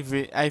 yeah,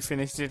 I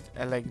finished it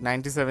like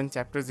 97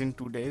 chapters in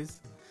 2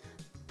 days,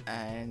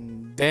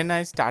 and then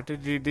I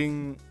started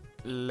reading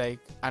like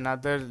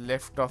another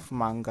left of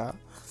manga,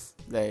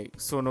 like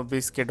Sonobe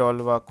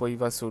Skedol wa Koi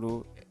wa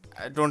Suru.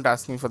 Don't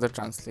ask me for the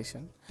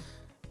translation.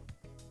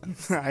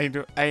 I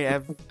do.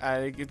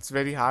 It's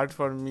very hard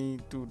for me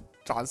to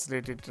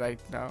translate it right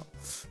now.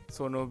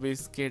 Sonobe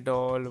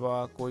Skedol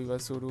wa Koi wa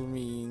Suru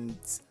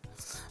means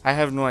I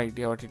have no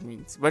idea what it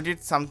means, but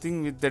it's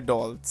something with the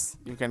dolls.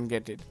 You can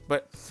get it.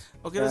 But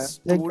okay, the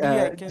story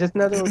I can. Just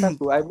another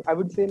otaku. I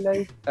would say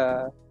like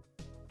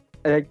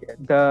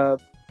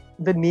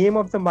the name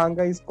of the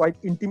manga is quite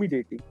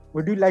intimidating.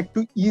 Would you like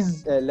to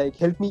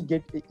help me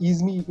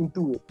ease me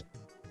into it?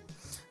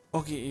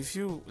 Okay, if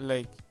you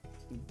like,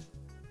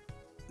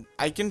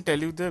 I can tell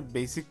you the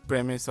basic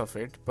premise of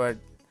it, but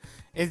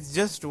it's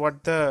just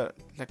what the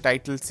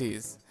title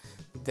says.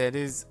 There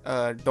is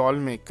a doll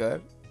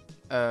maker,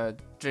 a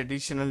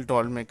traditional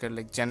doll maker,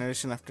 like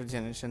generation after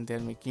generation, they're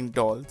making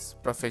dolls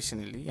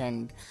professionally,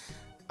 and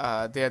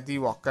they are the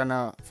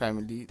Wakana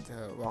family,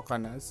 the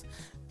Wakanas,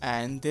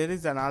 and there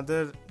is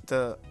another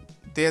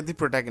they are the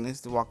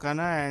protagonists, the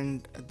Wakana,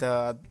 and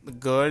the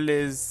girl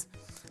is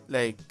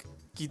like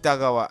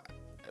Kitagawa.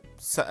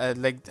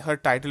 Like her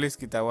title is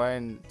Kitawa,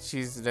 and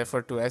she's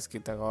referred to as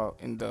Kitagawa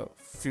in the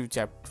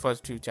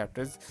first few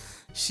chapters.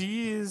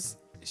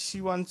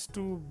 She wants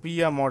to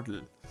be a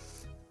model,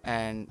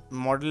 and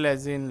model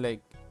as in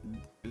like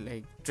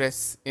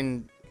dress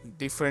in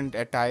different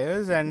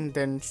attires and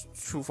then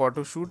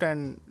photo shoot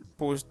and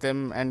post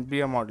them and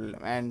be a model.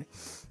 And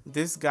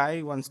this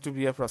guy wants to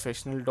be a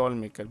professional doll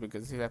maker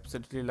because he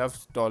absolutely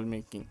loves doll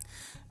making.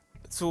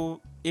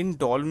 So in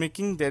doll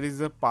making there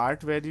is a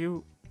part where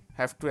you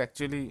have to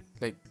actually,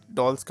 like,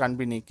 dolls can't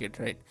be naked,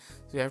 right?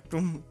 So you have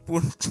to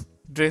put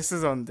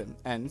dresses on them,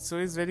 and so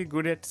he's very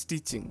good at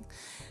stitching.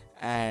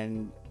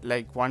 And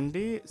like one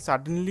day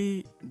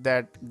suddenly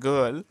that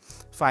girl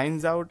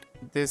finds out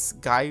this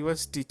guy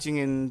was teaching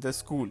in the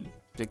school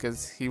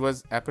because he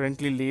was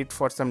apparently late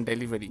for some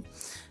delivery,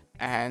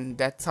 and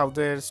that's how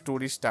their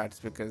story starts.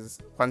 Because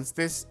once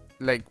this,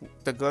 like,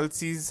 the girl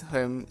sees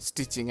him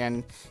stitching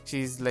and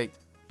she's like,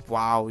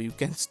 wow, you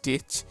can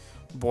stitch,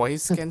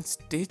 boys can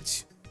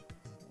stitch,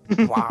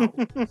 wow.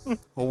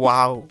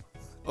 Wow.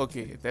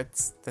 Okay,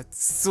 that's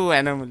so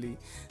anomaly,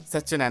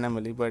 such an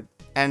anomaly. But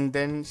and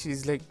then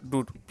she's like,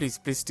 dude, please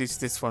stitch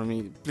this for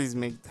me, please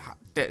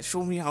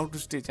show me how to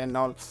stitch and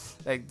all.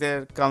 Like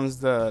there comes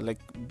the like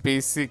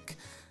basic,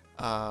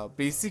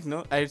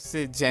 no, I'd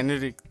say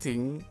generic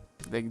thing,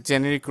 like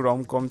generic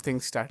rom-com thing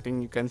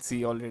starting, you can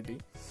see already.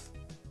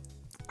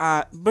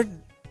 But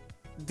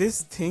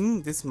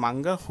this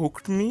manga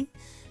hooked me,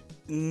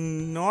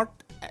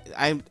 not,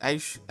 I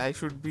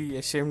should be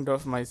ashamed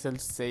of myself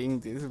saying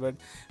this, but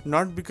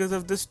not because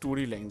of the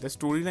storyline. The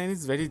storyline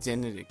is very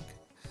generic.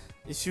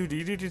 If you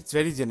read it, it's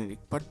very generic.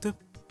 But the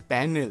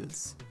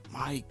panels,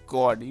 my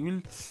god,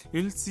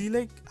 you'll see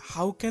like,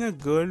 how can a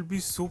girl be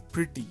so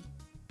pretty?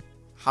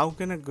 How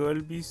can a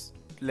girl be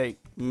like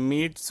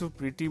made so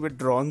pretty but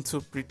drawn so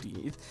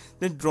pretty?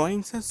 The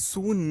drawings are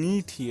so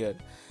neat here,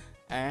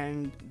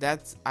 and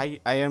that's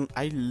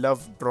I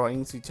love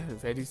drawings which are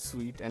very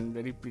sweet and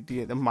very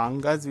pretty. The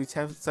mangas which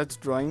have such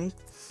drawings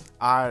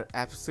are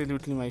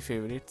absolutely my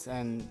favorites,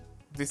 and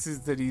this is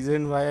the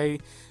reason why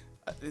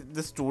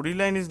the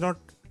storyline is not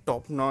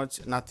top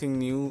notch, nothing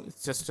new,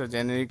 it's just a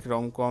generic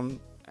rom-com,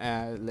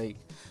 like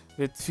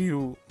with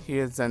few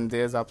here's and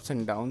there's, ups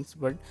and downs,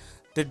 but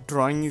the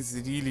drawing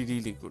is really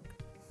really good.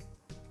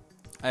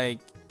 Like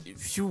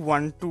if you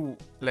want to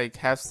like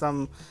have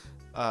some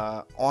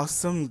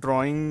awesome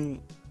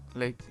drawing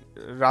like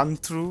run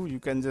through, you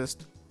can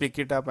just pick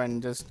it up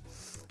and just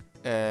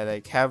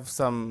like have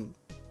some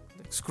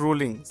like,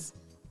 scrollings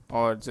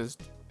or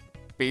just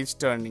page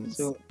turnings.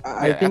 So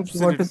I think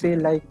you want to say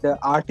like the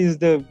art is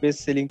the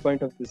best selling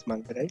point of this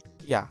manga, right?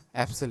 Yeah,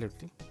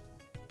 absolutely.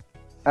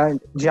 And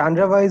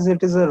genre wise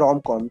it is a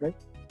rom-com, right?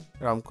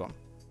 Rom-com,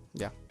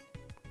 yeah.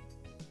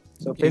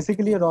 So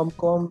basically a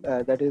rom-com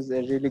that is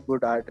a really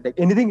good art. Like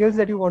anything else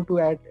that you want to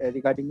add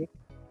regarding it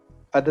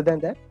other than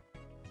that?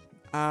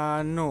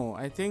 No,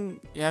 I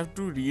think you have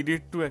to read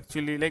it to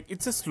actually, like,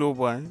 it's a slow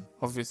burn,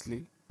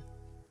 obviously.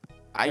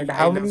 And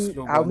how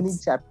many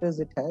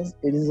chapters it has?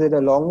 Is it a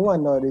long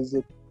one or is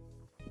it?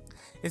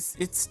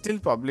 It's still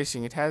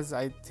publishing. It has,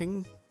 I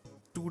think,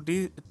 to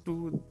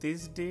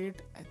this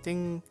date, I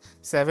think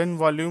 7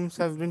 volumes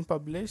have been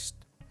published.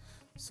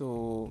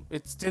 So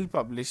it's still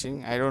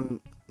publishing. I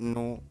don't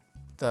know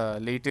the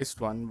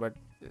latest one, but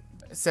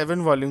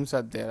 7 volumes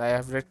are there. I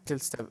have read till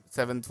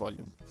 7th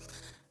volume.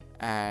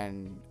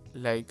 And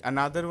like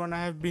another one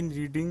I have been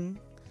reading,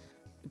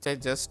 which I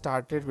just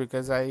started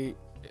because I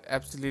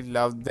absolutely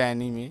love the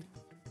anime.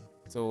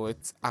 So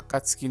it's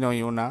Akatsuki no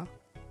Yona,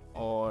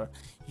 or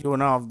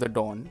Yona of the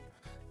Dawn.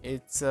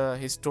 It's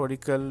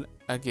historical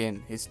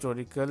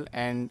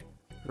and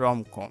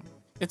rom-com.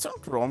 It's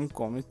not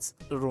rom-com, it's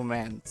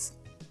romance.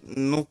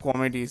 No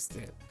comedy is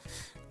there.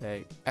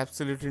 Like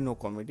absolutely no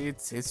comedy.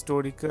 It's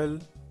historical,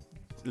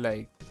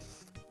 like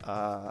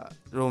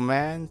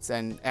romance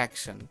and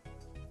action.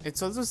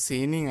 It's also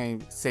seinen,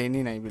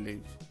 I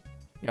believe.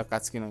 Yeah,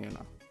 Akatsuki no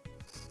Yona.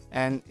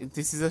 And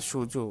this is a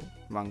shoujo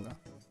manga.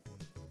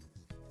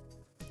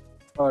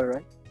 All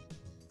right.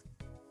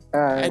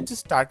 I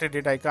just started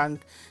it. I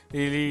can't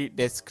really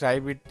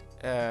describe it.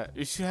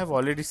 If you have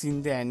already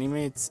seen the anime,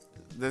 it's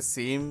the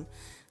same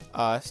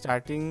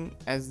starting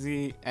as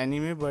the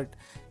anime, but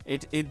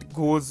it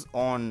goes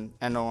on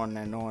and on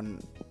and on.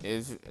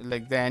 Is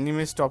like the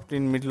anime stopped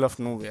in middle of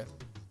nowhere.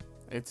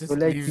 It So just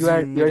like leaves you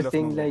in you're middle of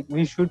saying nowhere. like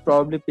we should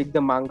probably pick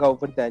the manga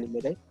over the anime,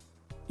 right?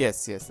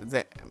 Yes, yes.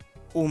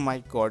 Oh my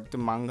god, the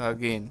manga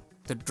again.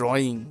 The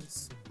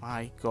drawings.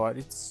 My god,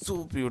 it's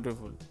so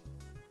beautiful.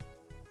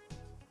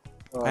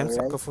 All I'm right.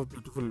 sucker for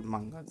beautiful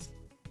mangas.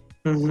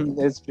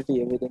 It's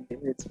pretty evident.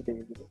 It's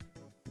pretty evident.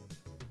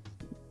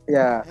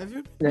 Yeah. Have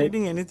you been Like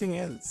reading anything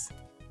else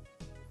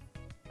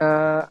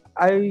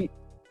I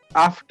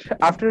after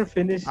after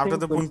finishing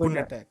the Punpun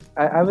Punpun, attack?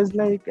 I was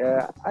like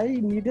I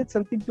needed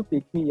something to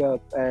pick me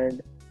up,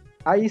 and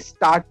I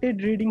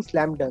started reading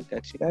Slam Dunk.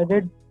 Actually, I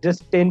read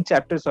just 10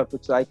 chapters of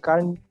it, so I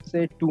can't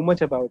say too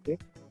much about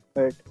it.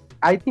 But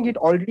I think it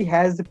already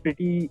has a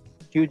pretty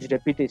huge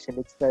reputation.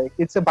 It's like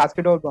it's a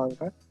basketball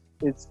manga.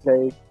 It's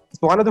like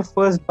it's one of the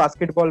first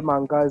basketball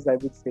mangas, I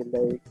would say.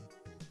 Like,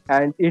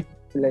 and it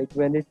like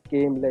when it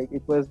came, like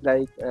it was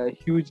like a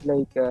huge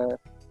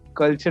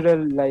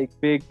cultural like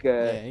big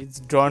Yeah, it's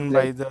drawn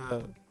by like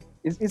the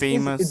it's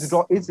famous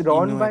it's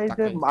drawn Inoue by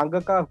the Takei.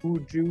 mangaka who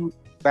drew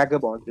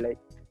Vagabond. Like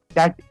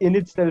that in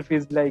itself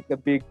is like a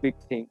big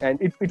thing, and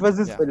it was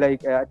this Yeah,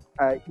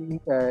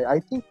 I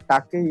think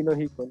Takehiko.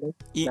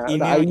 Like,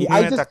 I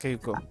Inoue just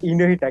Takehiko.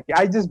 Inohitake.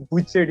 I just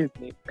butchered his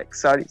name. Like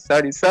sorry,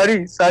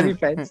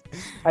 fans.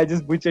 I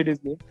just butchered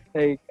his name.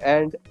 Like,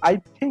 and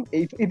I think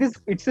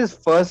it's his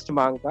first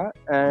manga,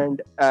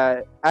 and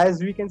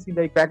as we can see,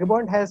 like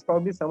Vagabond has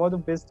probably some of the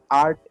best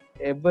art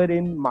ever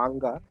in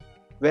manga.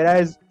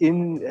 Whereas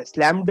in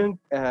Slam Dunk,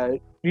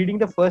 reading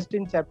the first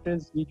 10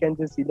 chapters, we can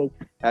just see like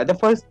the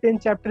first 10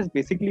 chapters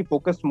basically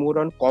focused more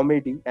on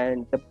comedy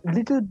and a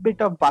little bit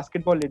of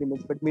basketball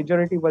elements, but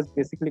majority was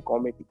basically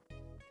comedy.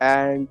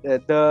 And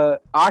the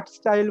art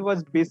style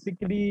was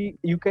basically,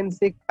 you can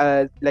say,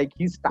 like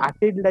he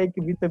started like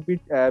with a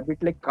bit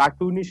like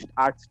cartoonish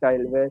art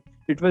style, where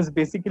it was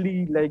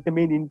basically like the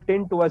main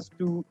intent was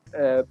to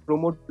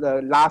promote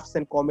laughs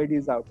and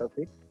comedies out of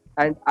it.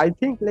 And I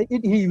think like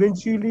he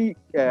eventually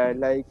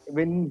like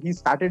when he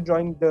started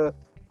drawing the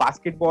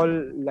basketball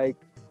like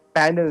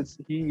panels,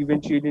 he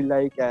eventually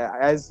like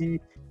as he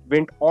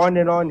went on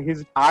and on,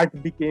 his art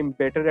became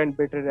better and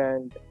better.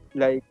 And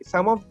like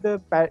some of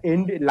the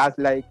end last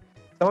like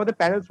some of the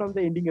panels from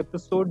the ending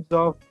episodes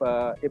of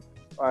I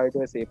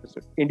do I say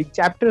episode ending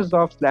chapters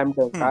of Slam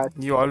Dunk are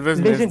You always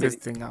mess this legendary.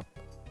 thing up.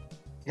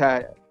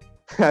 Yeah,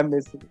 I'm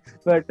missing.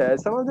 But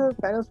some of the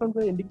panels from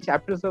the ending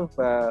chapters of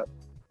uh,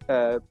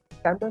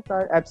 Slam Dunk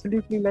are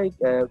absolutely like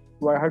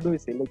how do we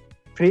say, like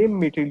frame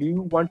material.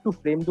 You want to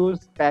frame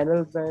those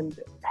panels and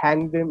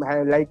hang them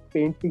like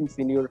paintings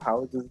in your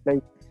house. It's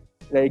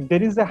like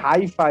there is a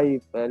high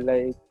five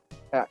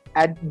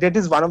that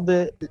is one of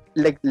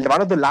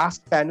the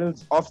last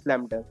panels of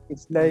Slam Dunk.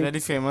 It's like Very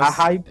a famous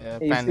high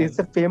panel. it's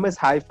a famous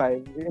high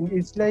five, and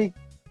it's like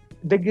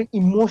the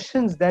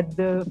emotions that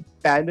the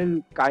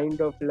panel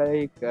kind of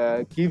like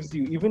gives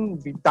you even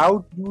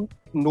without you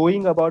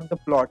knowing about the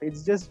plot.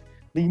 It's just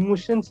the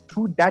emotions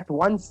through that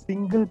one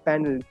single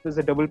panel. It was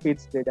a double page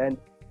spread, and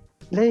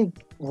like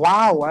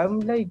wow, I'm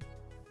like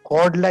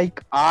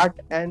godlike art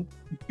and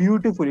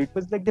beautiful. It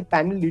was like the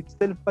panel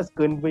itself was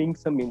conveying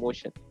some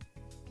emotion.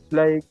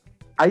 Like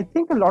I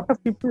think a lot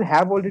of people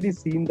have already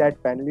seen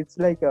that panel. It's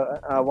like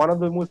one of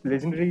the most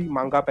legendary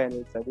manga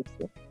panels, I would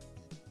say.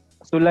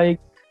 So like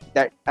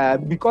that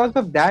because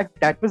of that,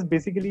 that was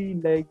basically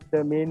like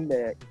the main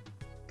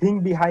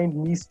thing behind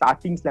me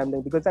starting Slam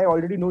Dunk, because I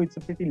already know it's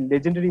a pretty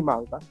legendary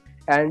manga,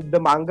 and the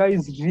manga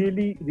is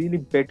really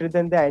better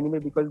than the anime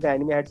because the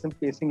anime had some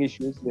pacing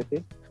issues with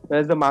it,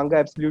 whereas the manga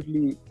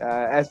absolutely,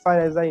 as far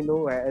as I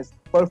know, has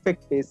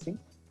perfect pacing.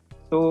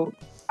 So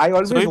I So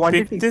always you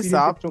wanted to picked this experience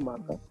it up. through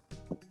manga.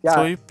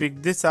 So Yeah, you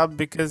picked this up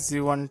because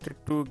you wanted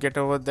to get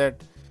over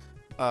that,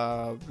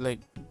 like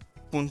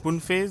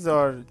Punpun phase,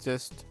 or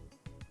just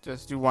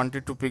you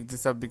wanted to pick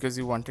this up because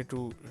you wanted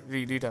to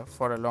read it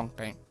for a long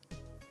time.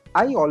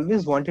 I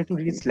always wanted to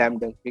read Slam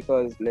Dunk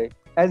because, like,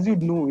 as you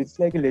know, it's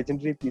like a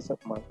legendary piece of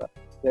manga.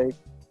 Like,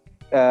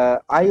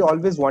 I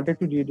always wanted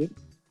to read it,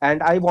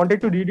 and I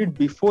wanted to read it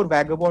before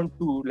Vagabond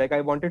 2. Like,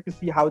 I wanted to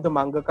see how the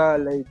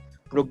mangaka like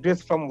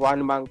progressed from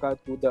one manga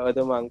to the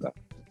other manga.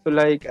 So,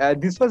 like,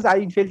 this was,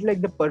 I felt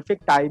like the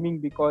perfect timing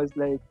because,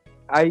 like,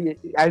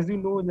 as you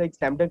know, like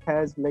Slam Dunk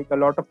has like a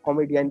lot of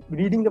comedy, and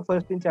reading the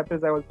first 10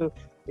 chapters, I also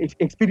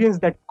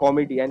experienced that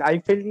comedy, and I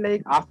felt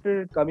like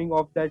after coming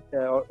off that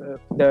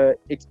the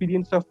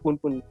experience of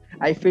Punpun,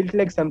 I felt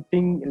like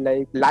something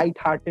like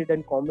light-hearted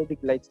and comedic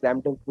like Slam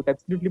Dunk would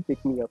absolutely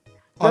pick me up.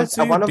 Plus,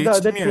 Also, you one of the ditched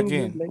other me things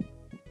is again. like,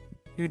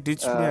 You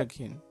ditched me uh,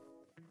 again.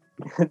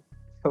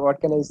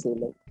 what can I say?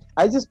 Like,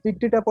 I just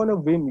picked it up on a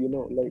whim, you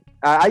know. Like,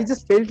 I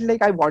just felt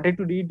like I wanted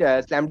to read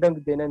Slam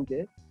Dunk then and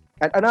there.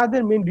 And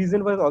another main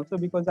reason was also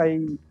because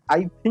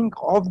I think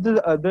of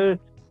the other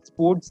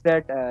sports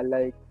that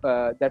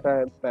that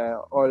are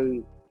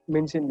all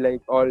mentioned,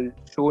 like all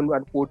shown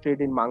and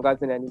portrayed in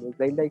mangas and animes.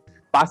 Like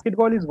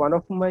basketball is one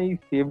of my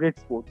favorite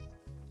sports.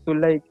 So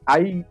like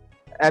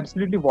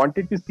absolutely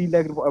wanted to see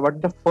like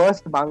what the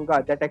first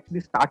manga that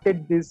actually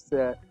started this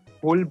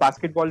whole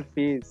basketball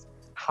phase,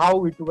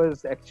 how it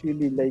was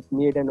actually like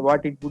made and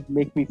what it would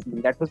make me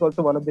feel. That was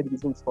also one of the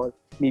reasons for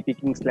me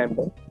picking Slam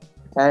Dunk.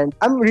 And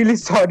I'm really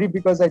sorry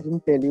because I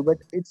didn't tell you, but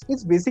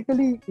it's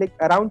basically like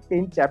around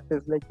 10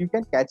 chapters. Like you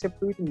can catch up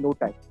to it in no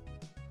time,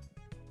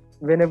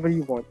 whenever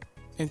you want.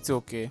 It's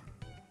okay.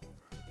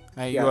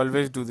 You Yeah.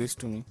 always do this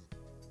to me.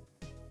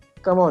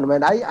 Come on,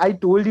 man. I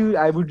told you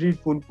I would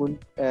read Pun Pun,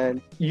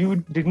 and you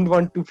didn't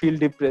want to feel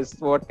depressed.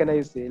 What can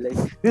I say?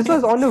 Like, this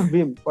was on a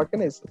whim. What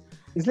can I say?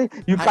 It's like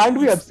you can't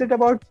be upset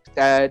about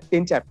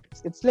 10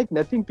 chapters. It's like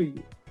nothing to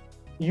you.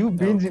 You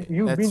binge that's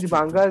true.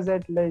 mangas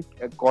at like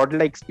a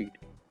godlike speed.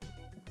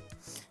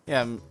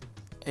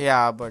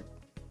 Yeah, but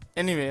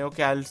anyway,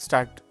 okay, I'll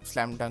start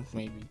Slam Dunk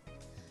maybe.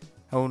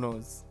 Who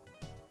knows?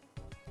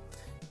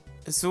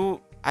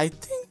 So I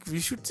think we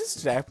should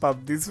just wrap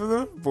up. This was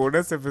a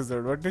bonus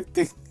episode. What do you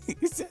think?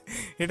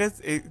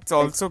 It's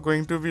also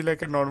going to be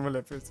like a normal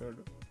episode.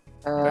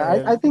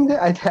 I think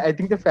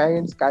the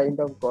fans kind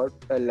of got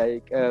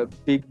like a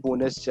big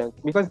bonus chunk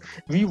because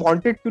we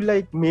wanted to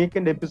like make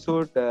an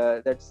episode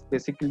that's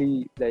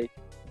basically like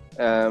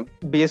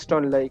based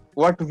on like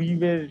what we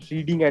were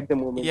reading at the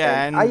moment.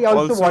 Yeah, and I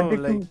also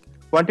like,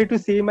 wanted to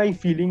say my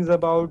feelings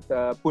about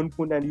Pun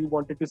Pun, and you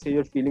wanted to say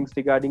your feelings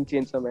regarding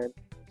Chainsaw Man.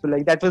 So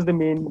like that was the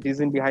main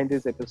reason behind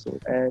this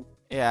episode. And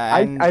yeah,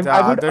 and the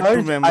other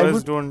two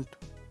members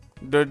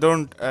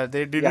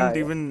they didn't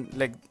even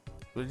like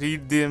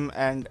read them,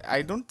 and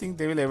I don't think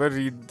they will ever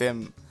read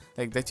them,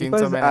 like the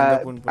Chainsaw Man and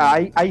the Pun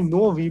Pun. I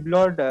know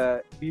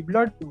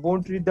Weblot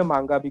won't read the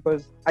manga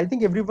because I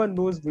think everyone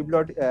knows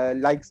Weblot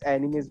likes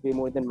animes way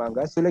more than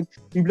manga. So like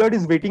Weblot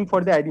is waiting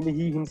for the anime.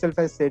 He himself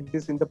has said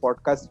this in the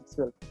podcast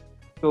itself.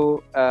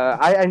 So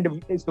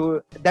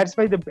so that's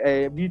why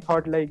we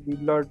thought like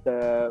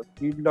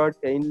Weblot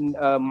in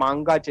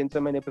manga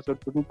Chainsaw Man episode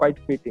couldn't quite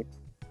fit in,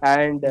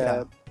 and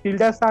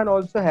Tilda-san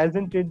also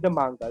hasn't read the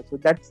manga. So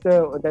that's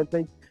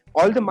like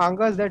all the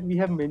mangas that we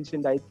have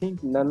mentioned, I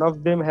think none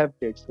of them have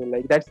read. So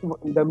like that's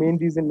the main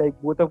reason. Like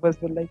both of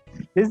us were like,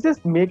 let's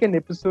just make an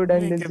episode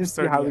and let's just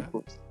see how it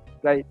goes,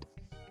 right?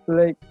 So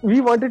like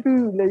we wanted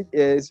to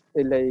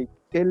like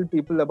tell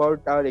people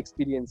about our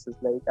experiences.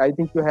 Like I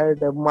think you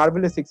had a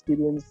marvelous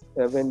experience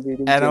when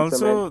reading. And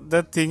also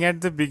the thing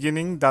at the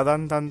beginning,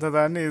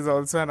 DADAN-DAN-DA-DAN is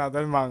also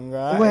another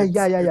manga. Oh,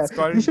 yeah. It's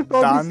called You should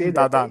probably say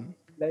that. DADAN.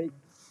 Like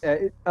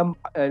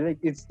like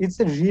it's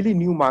a really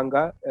new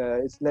manga.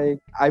 It's like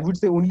I would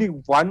say only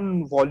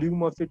one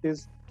volume of it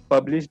is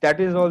published. That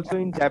is also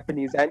in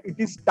Japanese, and it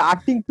is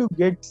starting to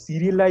get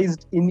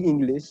serialized in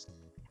English.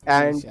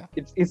 And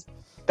it's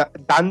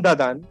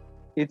Dan-Da-Dan.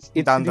 It's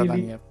Dan-Da-Dan,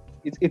 really yeah.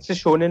 it's a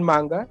shonen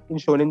manga in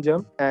Shonen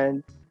Jump,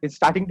 and it's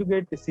starting to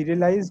get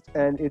serialized,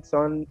 and it's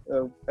on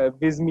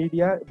Viz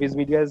Media's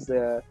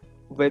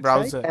website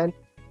browser. And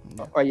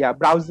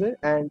browser,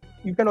 and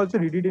you can also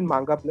read it in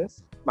Manga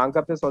Plus.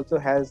 Manga Plus also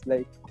has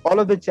like all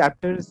of the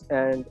chapters,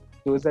 and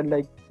those are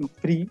like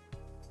free.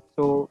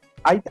 So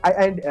I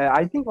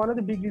think one of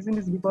the big reasons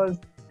is because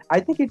I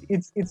think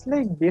it's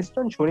like based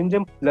on Shonen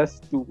Jump Plus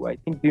too. I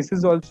think this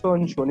is also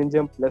on Shonen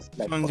Jump Plus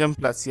platform. Shonen Jump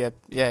Plus,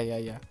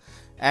 yeah.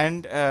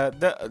 And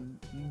the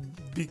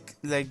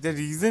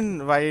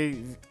reason why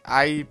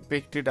I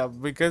picked it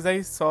up, because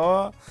I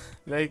saw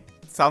like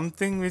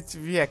something which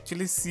we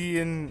actually see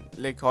in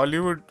like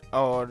Hollywood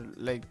or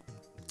like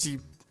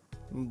cheap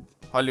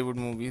Hollywood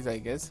movies, I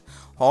guess,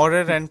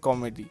 horror and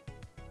comedy.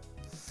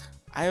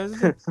 I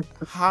was like,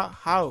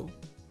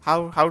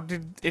 how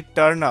did it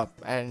turn up?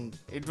 And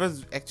it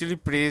was actually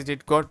praised.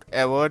 It got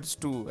awards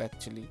too.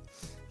 Actually,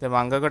 the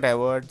manga got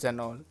awards and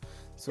all.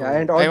 So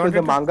and also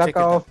the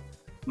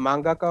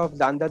mangaka of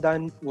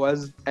Dan-Da-Dan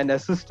was an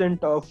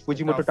assistant of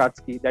Fujimoto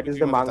Tatsuki. That is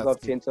the manga of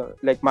Chainsaw,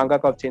 like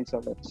mangaka of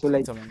Chainsaw Man. So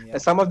like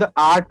some of the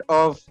art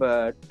of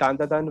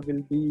Dan-Da-Dan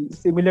will be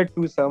similar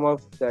to some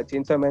of the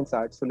Chainsaw Man's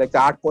art. So like the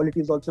art quality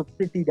is also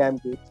pretty damn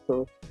good.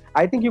 So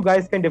I think you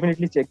guys can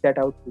definitely check that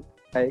out too.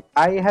 Like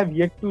I have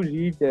yet to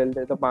read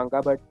the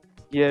manga, but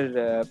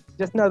here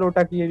just now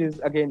Rotaki here is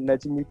again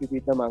nudging me to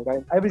read the manga,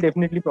 and I will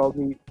definitely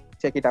probably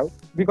check it out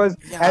because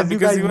you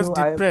guys know, he was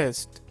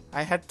depressed.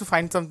 I had to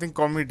find something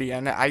comedy,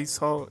 and I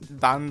saw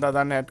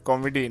Dan-Da-Dan had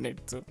comedy in it,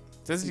 so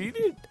just read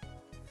it.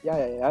 Yeah.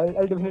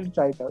 I'll definitely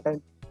try it out.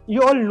 And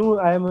you all know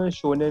I am a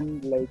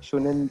shonen.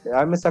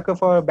 I'm a sucker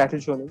for battle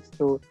shonen,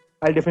 so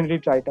I'll definitely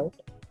try it out.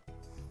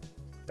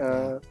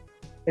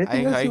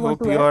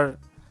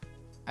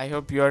 I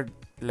hope your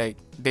like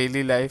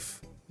daily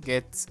life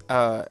gets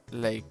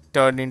like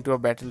turned into a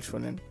battle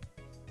shonen.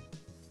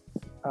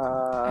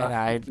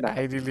 And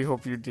I really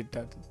hope you did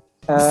that.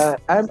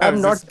 I'm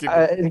not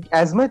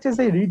as much as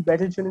I read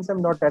battle shonen.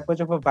 I'm not that much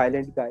of a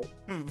violent guy.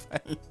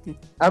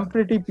 I'm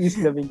pretty peace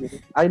loving.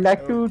 I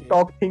like to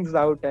talk things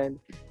out, and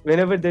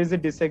whenever there's a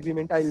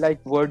disagreement, I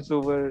like words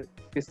over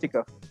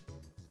fisticuff.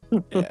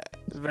 Yeah,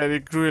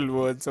 very cruel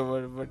words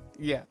over, but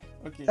yeah,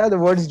 okay. The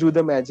words do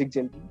the magic,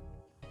 gently.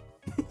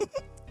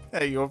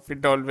 I hope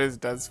it always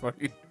does for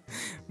you.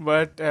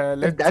 But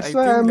And let's. that's I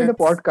why think I'm in a let's.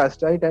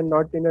 podcast, right? And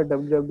not in a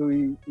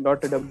WWE,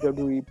 not a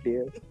WWE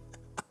player.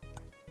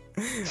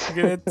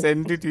 Okay, let's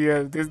end it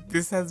here.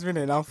 This has been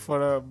enough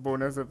for a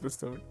bonus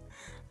episode.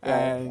 Yeah,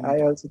 I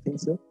And also think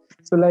so.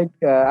 So,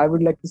 I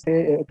would like to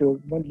say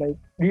to everyone,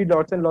 read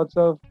lots and lots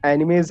of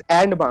animes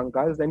and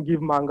mangas, and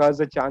give mangas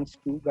a chance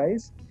too,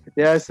 guys.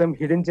 There are some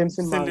hidden gems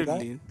in manga.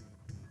 absolutely,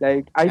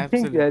 I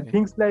think absolutely.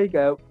 things like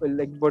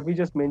what we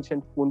just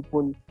mentioned, Pun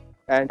Pun,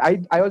 and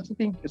I also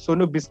think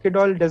Sono Biscuit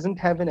Doll doesn't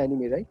have an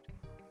anime, right?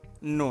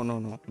 No, no,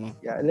 no, no.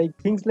 Yeah, like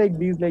things like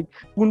these, like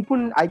Pun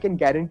Pun, I can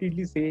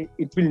guaranteedly say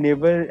it will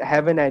never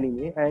have an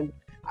anime, and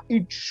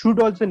it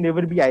should also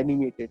never be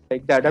animated.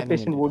 Like the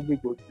adaptation Animated. won't be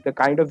good. The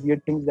kind of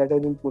weird things that are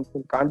in Pun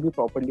Pun can't be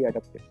properly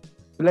adapted.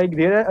 So like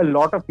there are a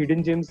lot of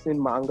hidden gems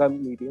in manga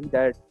medium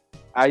that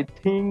I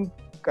think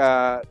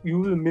you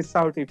will miss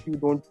out if you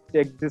don't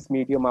check this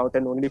medium out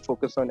and only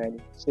focus on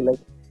anime. So like,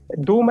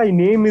 though my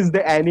name is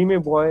the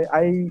anime boy,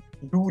 I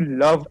do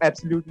love,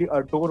 absolutely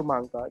adore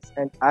mangas,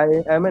 and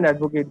I am an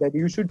advocate that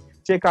you should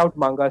check out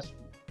mangas too.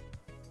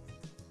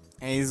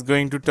 And he's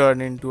going to turn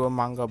into a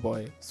manga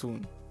boy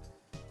soon.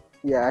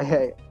 Yeah,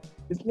 yeah, yeah.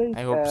 It's like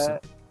I hope so.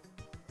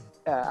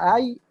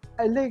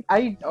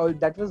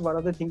 that was one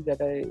of the things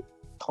that I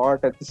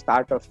thought at the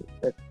start of it.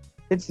 That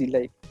let's see,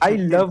 like I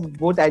love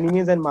both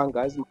animes and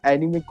mangas.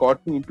 Anime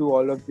got me into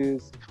all of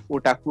this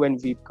otaku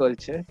and weeb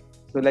culture.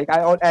 So like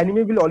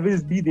anime will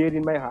always be there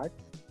in my heart.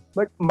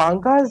 But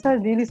mangas are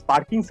really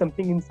sparking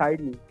something inside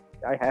me.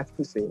 I have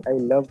to say, I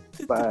love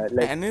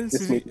Panel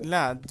this series.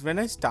 medium. When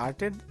I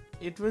started,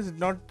 it was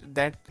not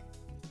that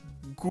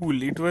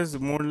cool. It was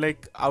more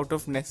like out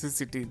of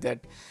necessity that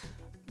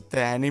the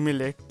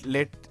anime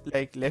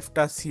left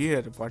us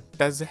here. What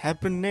does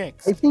happen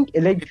next? I think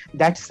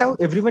that's how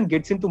everyone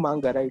gets into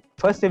manga, right?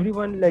 First,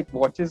 everyone like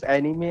watches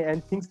anime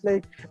and thinks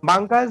like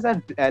mangas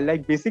are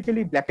like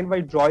basically black and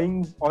white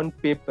drawings on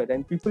paper,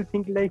 and people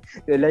think like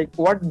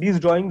what these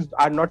drawings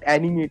are not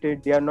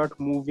animated, they are not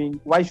moving.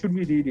 Why should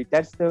we read it?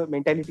 That's the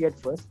mentality at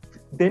first.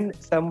 Then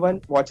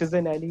someone watches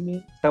an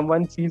anime,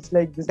 someone feels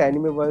like this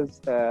anime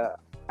was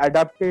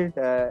adapted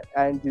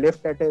and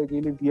left at a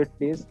really weird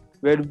place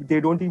where they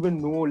don't even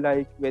know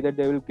like whether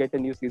they will get a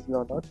new season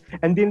or not,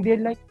 and then they're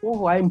like,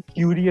 oh, I'm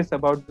curious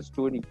about the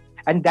story.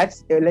 And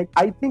that's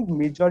I think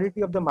majority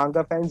of the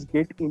manga fans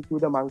get into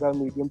the manga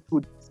medium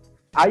through this.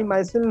 I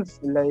myself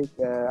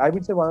I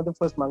would say one of the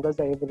first mangas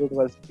I ever read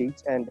was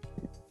Bleach, and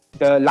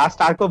the last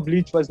arc of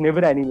Bleach was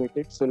never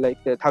animated, so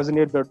like the Thousand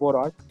Year Blood War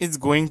arc, It's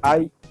going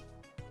to.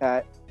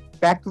 I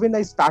back when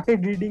I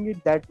started reading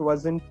it, that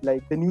wasn't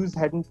like the news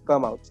hadn't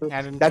come out. So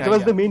that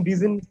was the main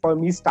reason for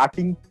me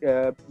starting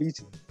the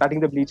Bleach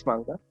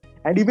manga.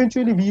 And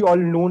eventually, we all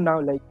know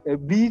now, like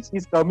Bleach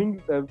is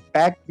coming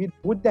back with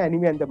both the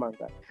anime and the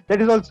manga.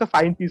 That is also a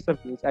fine piece of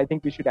news. I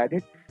think we should add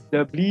it.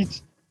 The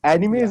Bleach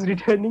anime is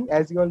returning,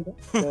 as you all know,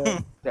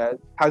 the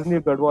Thousand Year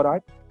Blood War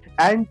arc,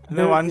 and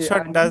the one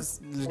shot does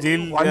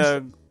real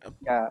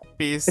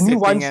pace the new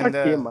one setting shot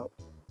and came out.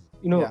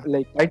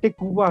 Like I take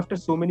Kubo after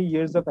so many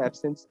years of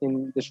absence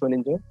in the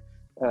Shonen Jump,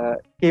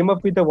 came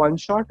up with a one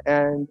shot,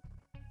 and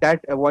that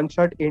one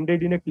shot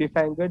ended in a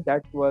cliffhanger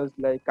that was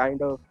like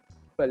kind of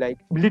like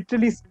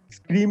literally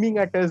screaming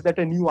at us that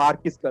a new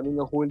arc is coming,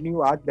 a whole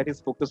new arc that is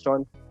focused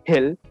on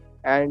hell.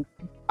 And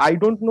I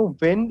don't know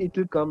when it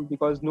will come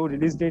because no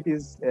release date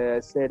is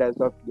said as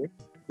of yet.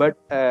 But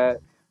I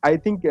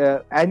think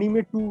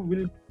anime 2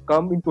 will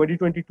come in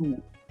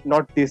 2022,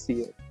 not this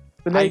year.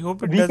 So, I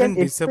hope it doesn't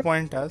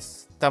disappoint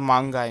us. The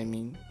manga, I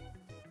mean.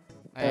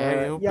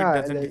 I hope it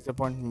doesn't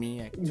disappoint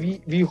me,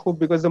 actually. We hope,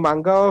 because the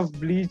manga of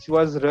Bleach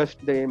was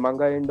rushed, the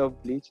manga end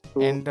of Bleach. So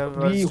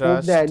we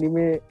hope the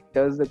anime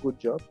does a good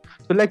job.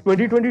 So like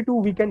 2022,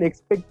 we can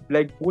expect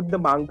like both the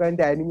manga and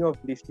the anime of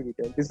Bleach to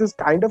return. This is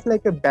kind of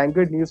like a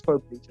banger news for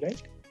Bleach,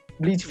 right?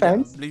 Bleach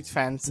fans? Yeah,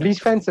 Bleach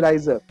fans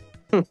rise up.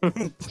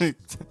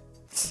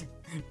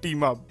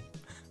 Team up.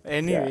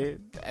 Anyway,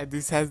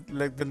 this has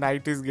like the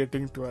night is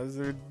getting to us.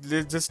 We're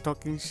just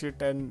talking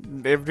shit,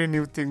 and every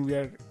new thing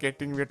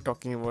we're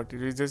talking about it.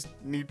 We just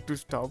need to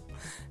stop.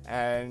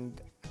 And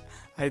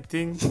I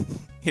think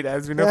it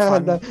has been a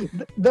fun.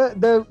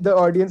 The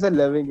audience are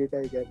loving it,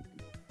 I guess.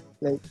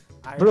 Like,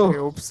 bro, I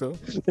hope so.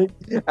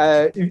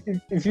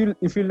 If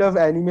you love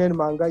anime and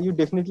manga, you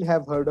definitely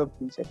have heard of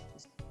Bleach.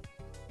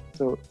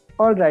 So,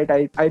 all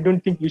right, I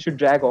don't think we should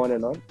drag on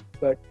and on.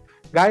 But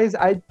guys,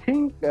 I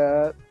think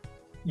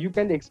you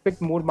can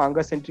expect more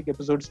manga-centric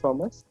episodes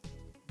from us.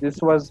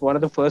 This was one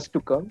of the first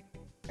to come.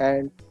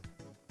 And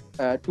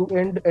to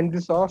end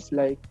this off,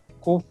 like,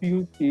 hope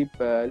you keep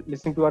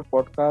listening to our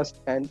podcast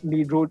and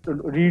read loads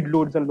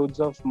and loads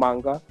of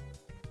manga.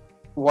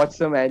 Watch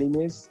some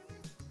animes.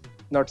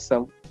 Not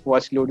some.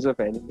 Watch loads of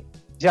anime.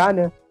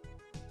 Jana.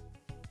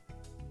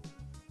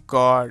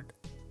 God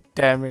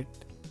damn it.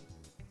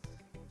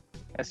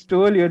 I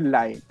stole your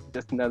line.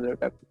 Just another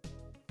topic.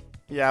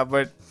 Yeah,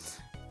 but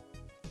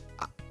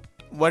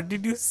what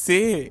did you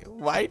say?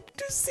 Why did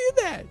you say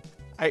that?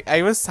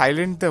 I was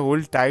silent the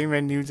whole time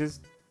and you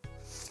just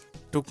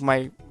took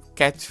my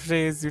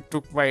catchphrase. You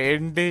took my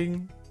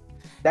ending.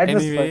 That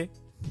was fun. Anyway,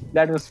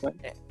 That was fun.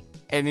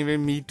 anyway,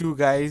 me too,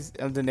 guys.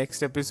 On the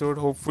next episode,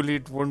 hopefully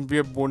it won't be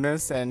a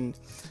bonus, and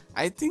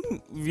I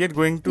think we are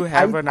going to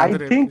have I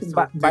another think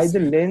episode by this the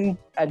week.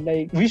 length, and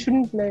we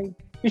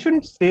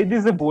shouldn't say this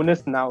is a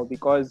bonus now,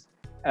 because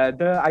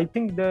I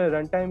think the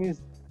runtime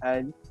is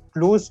uh,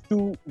 close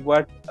to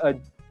what a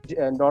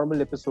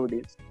normal episode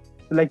is.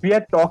 So, like, we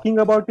are talking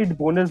about it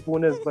bonus,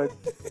 but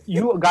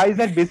you guys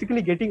are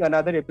basically getting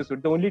another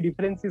episode. The only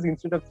difference is,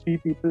 instead of 3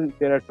 people,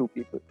 there are 2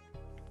 people.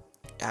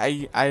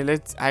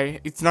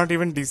 It's not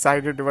even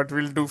decided what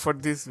we'll do for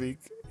this week.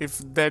 If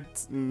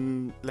that's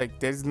like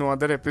there's no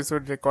other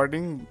episode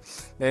recording,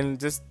 then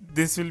just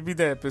this will be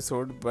the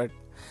episode. But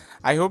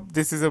I hope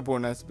this is a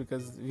bonus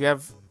because we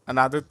have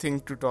another thing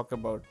to talk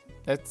about.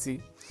 Let's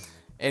see.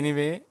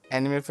 Anyway,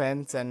 anime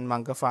fans and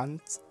manga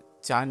fans,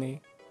 Chane.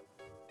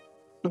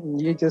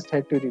 You just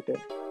had to return.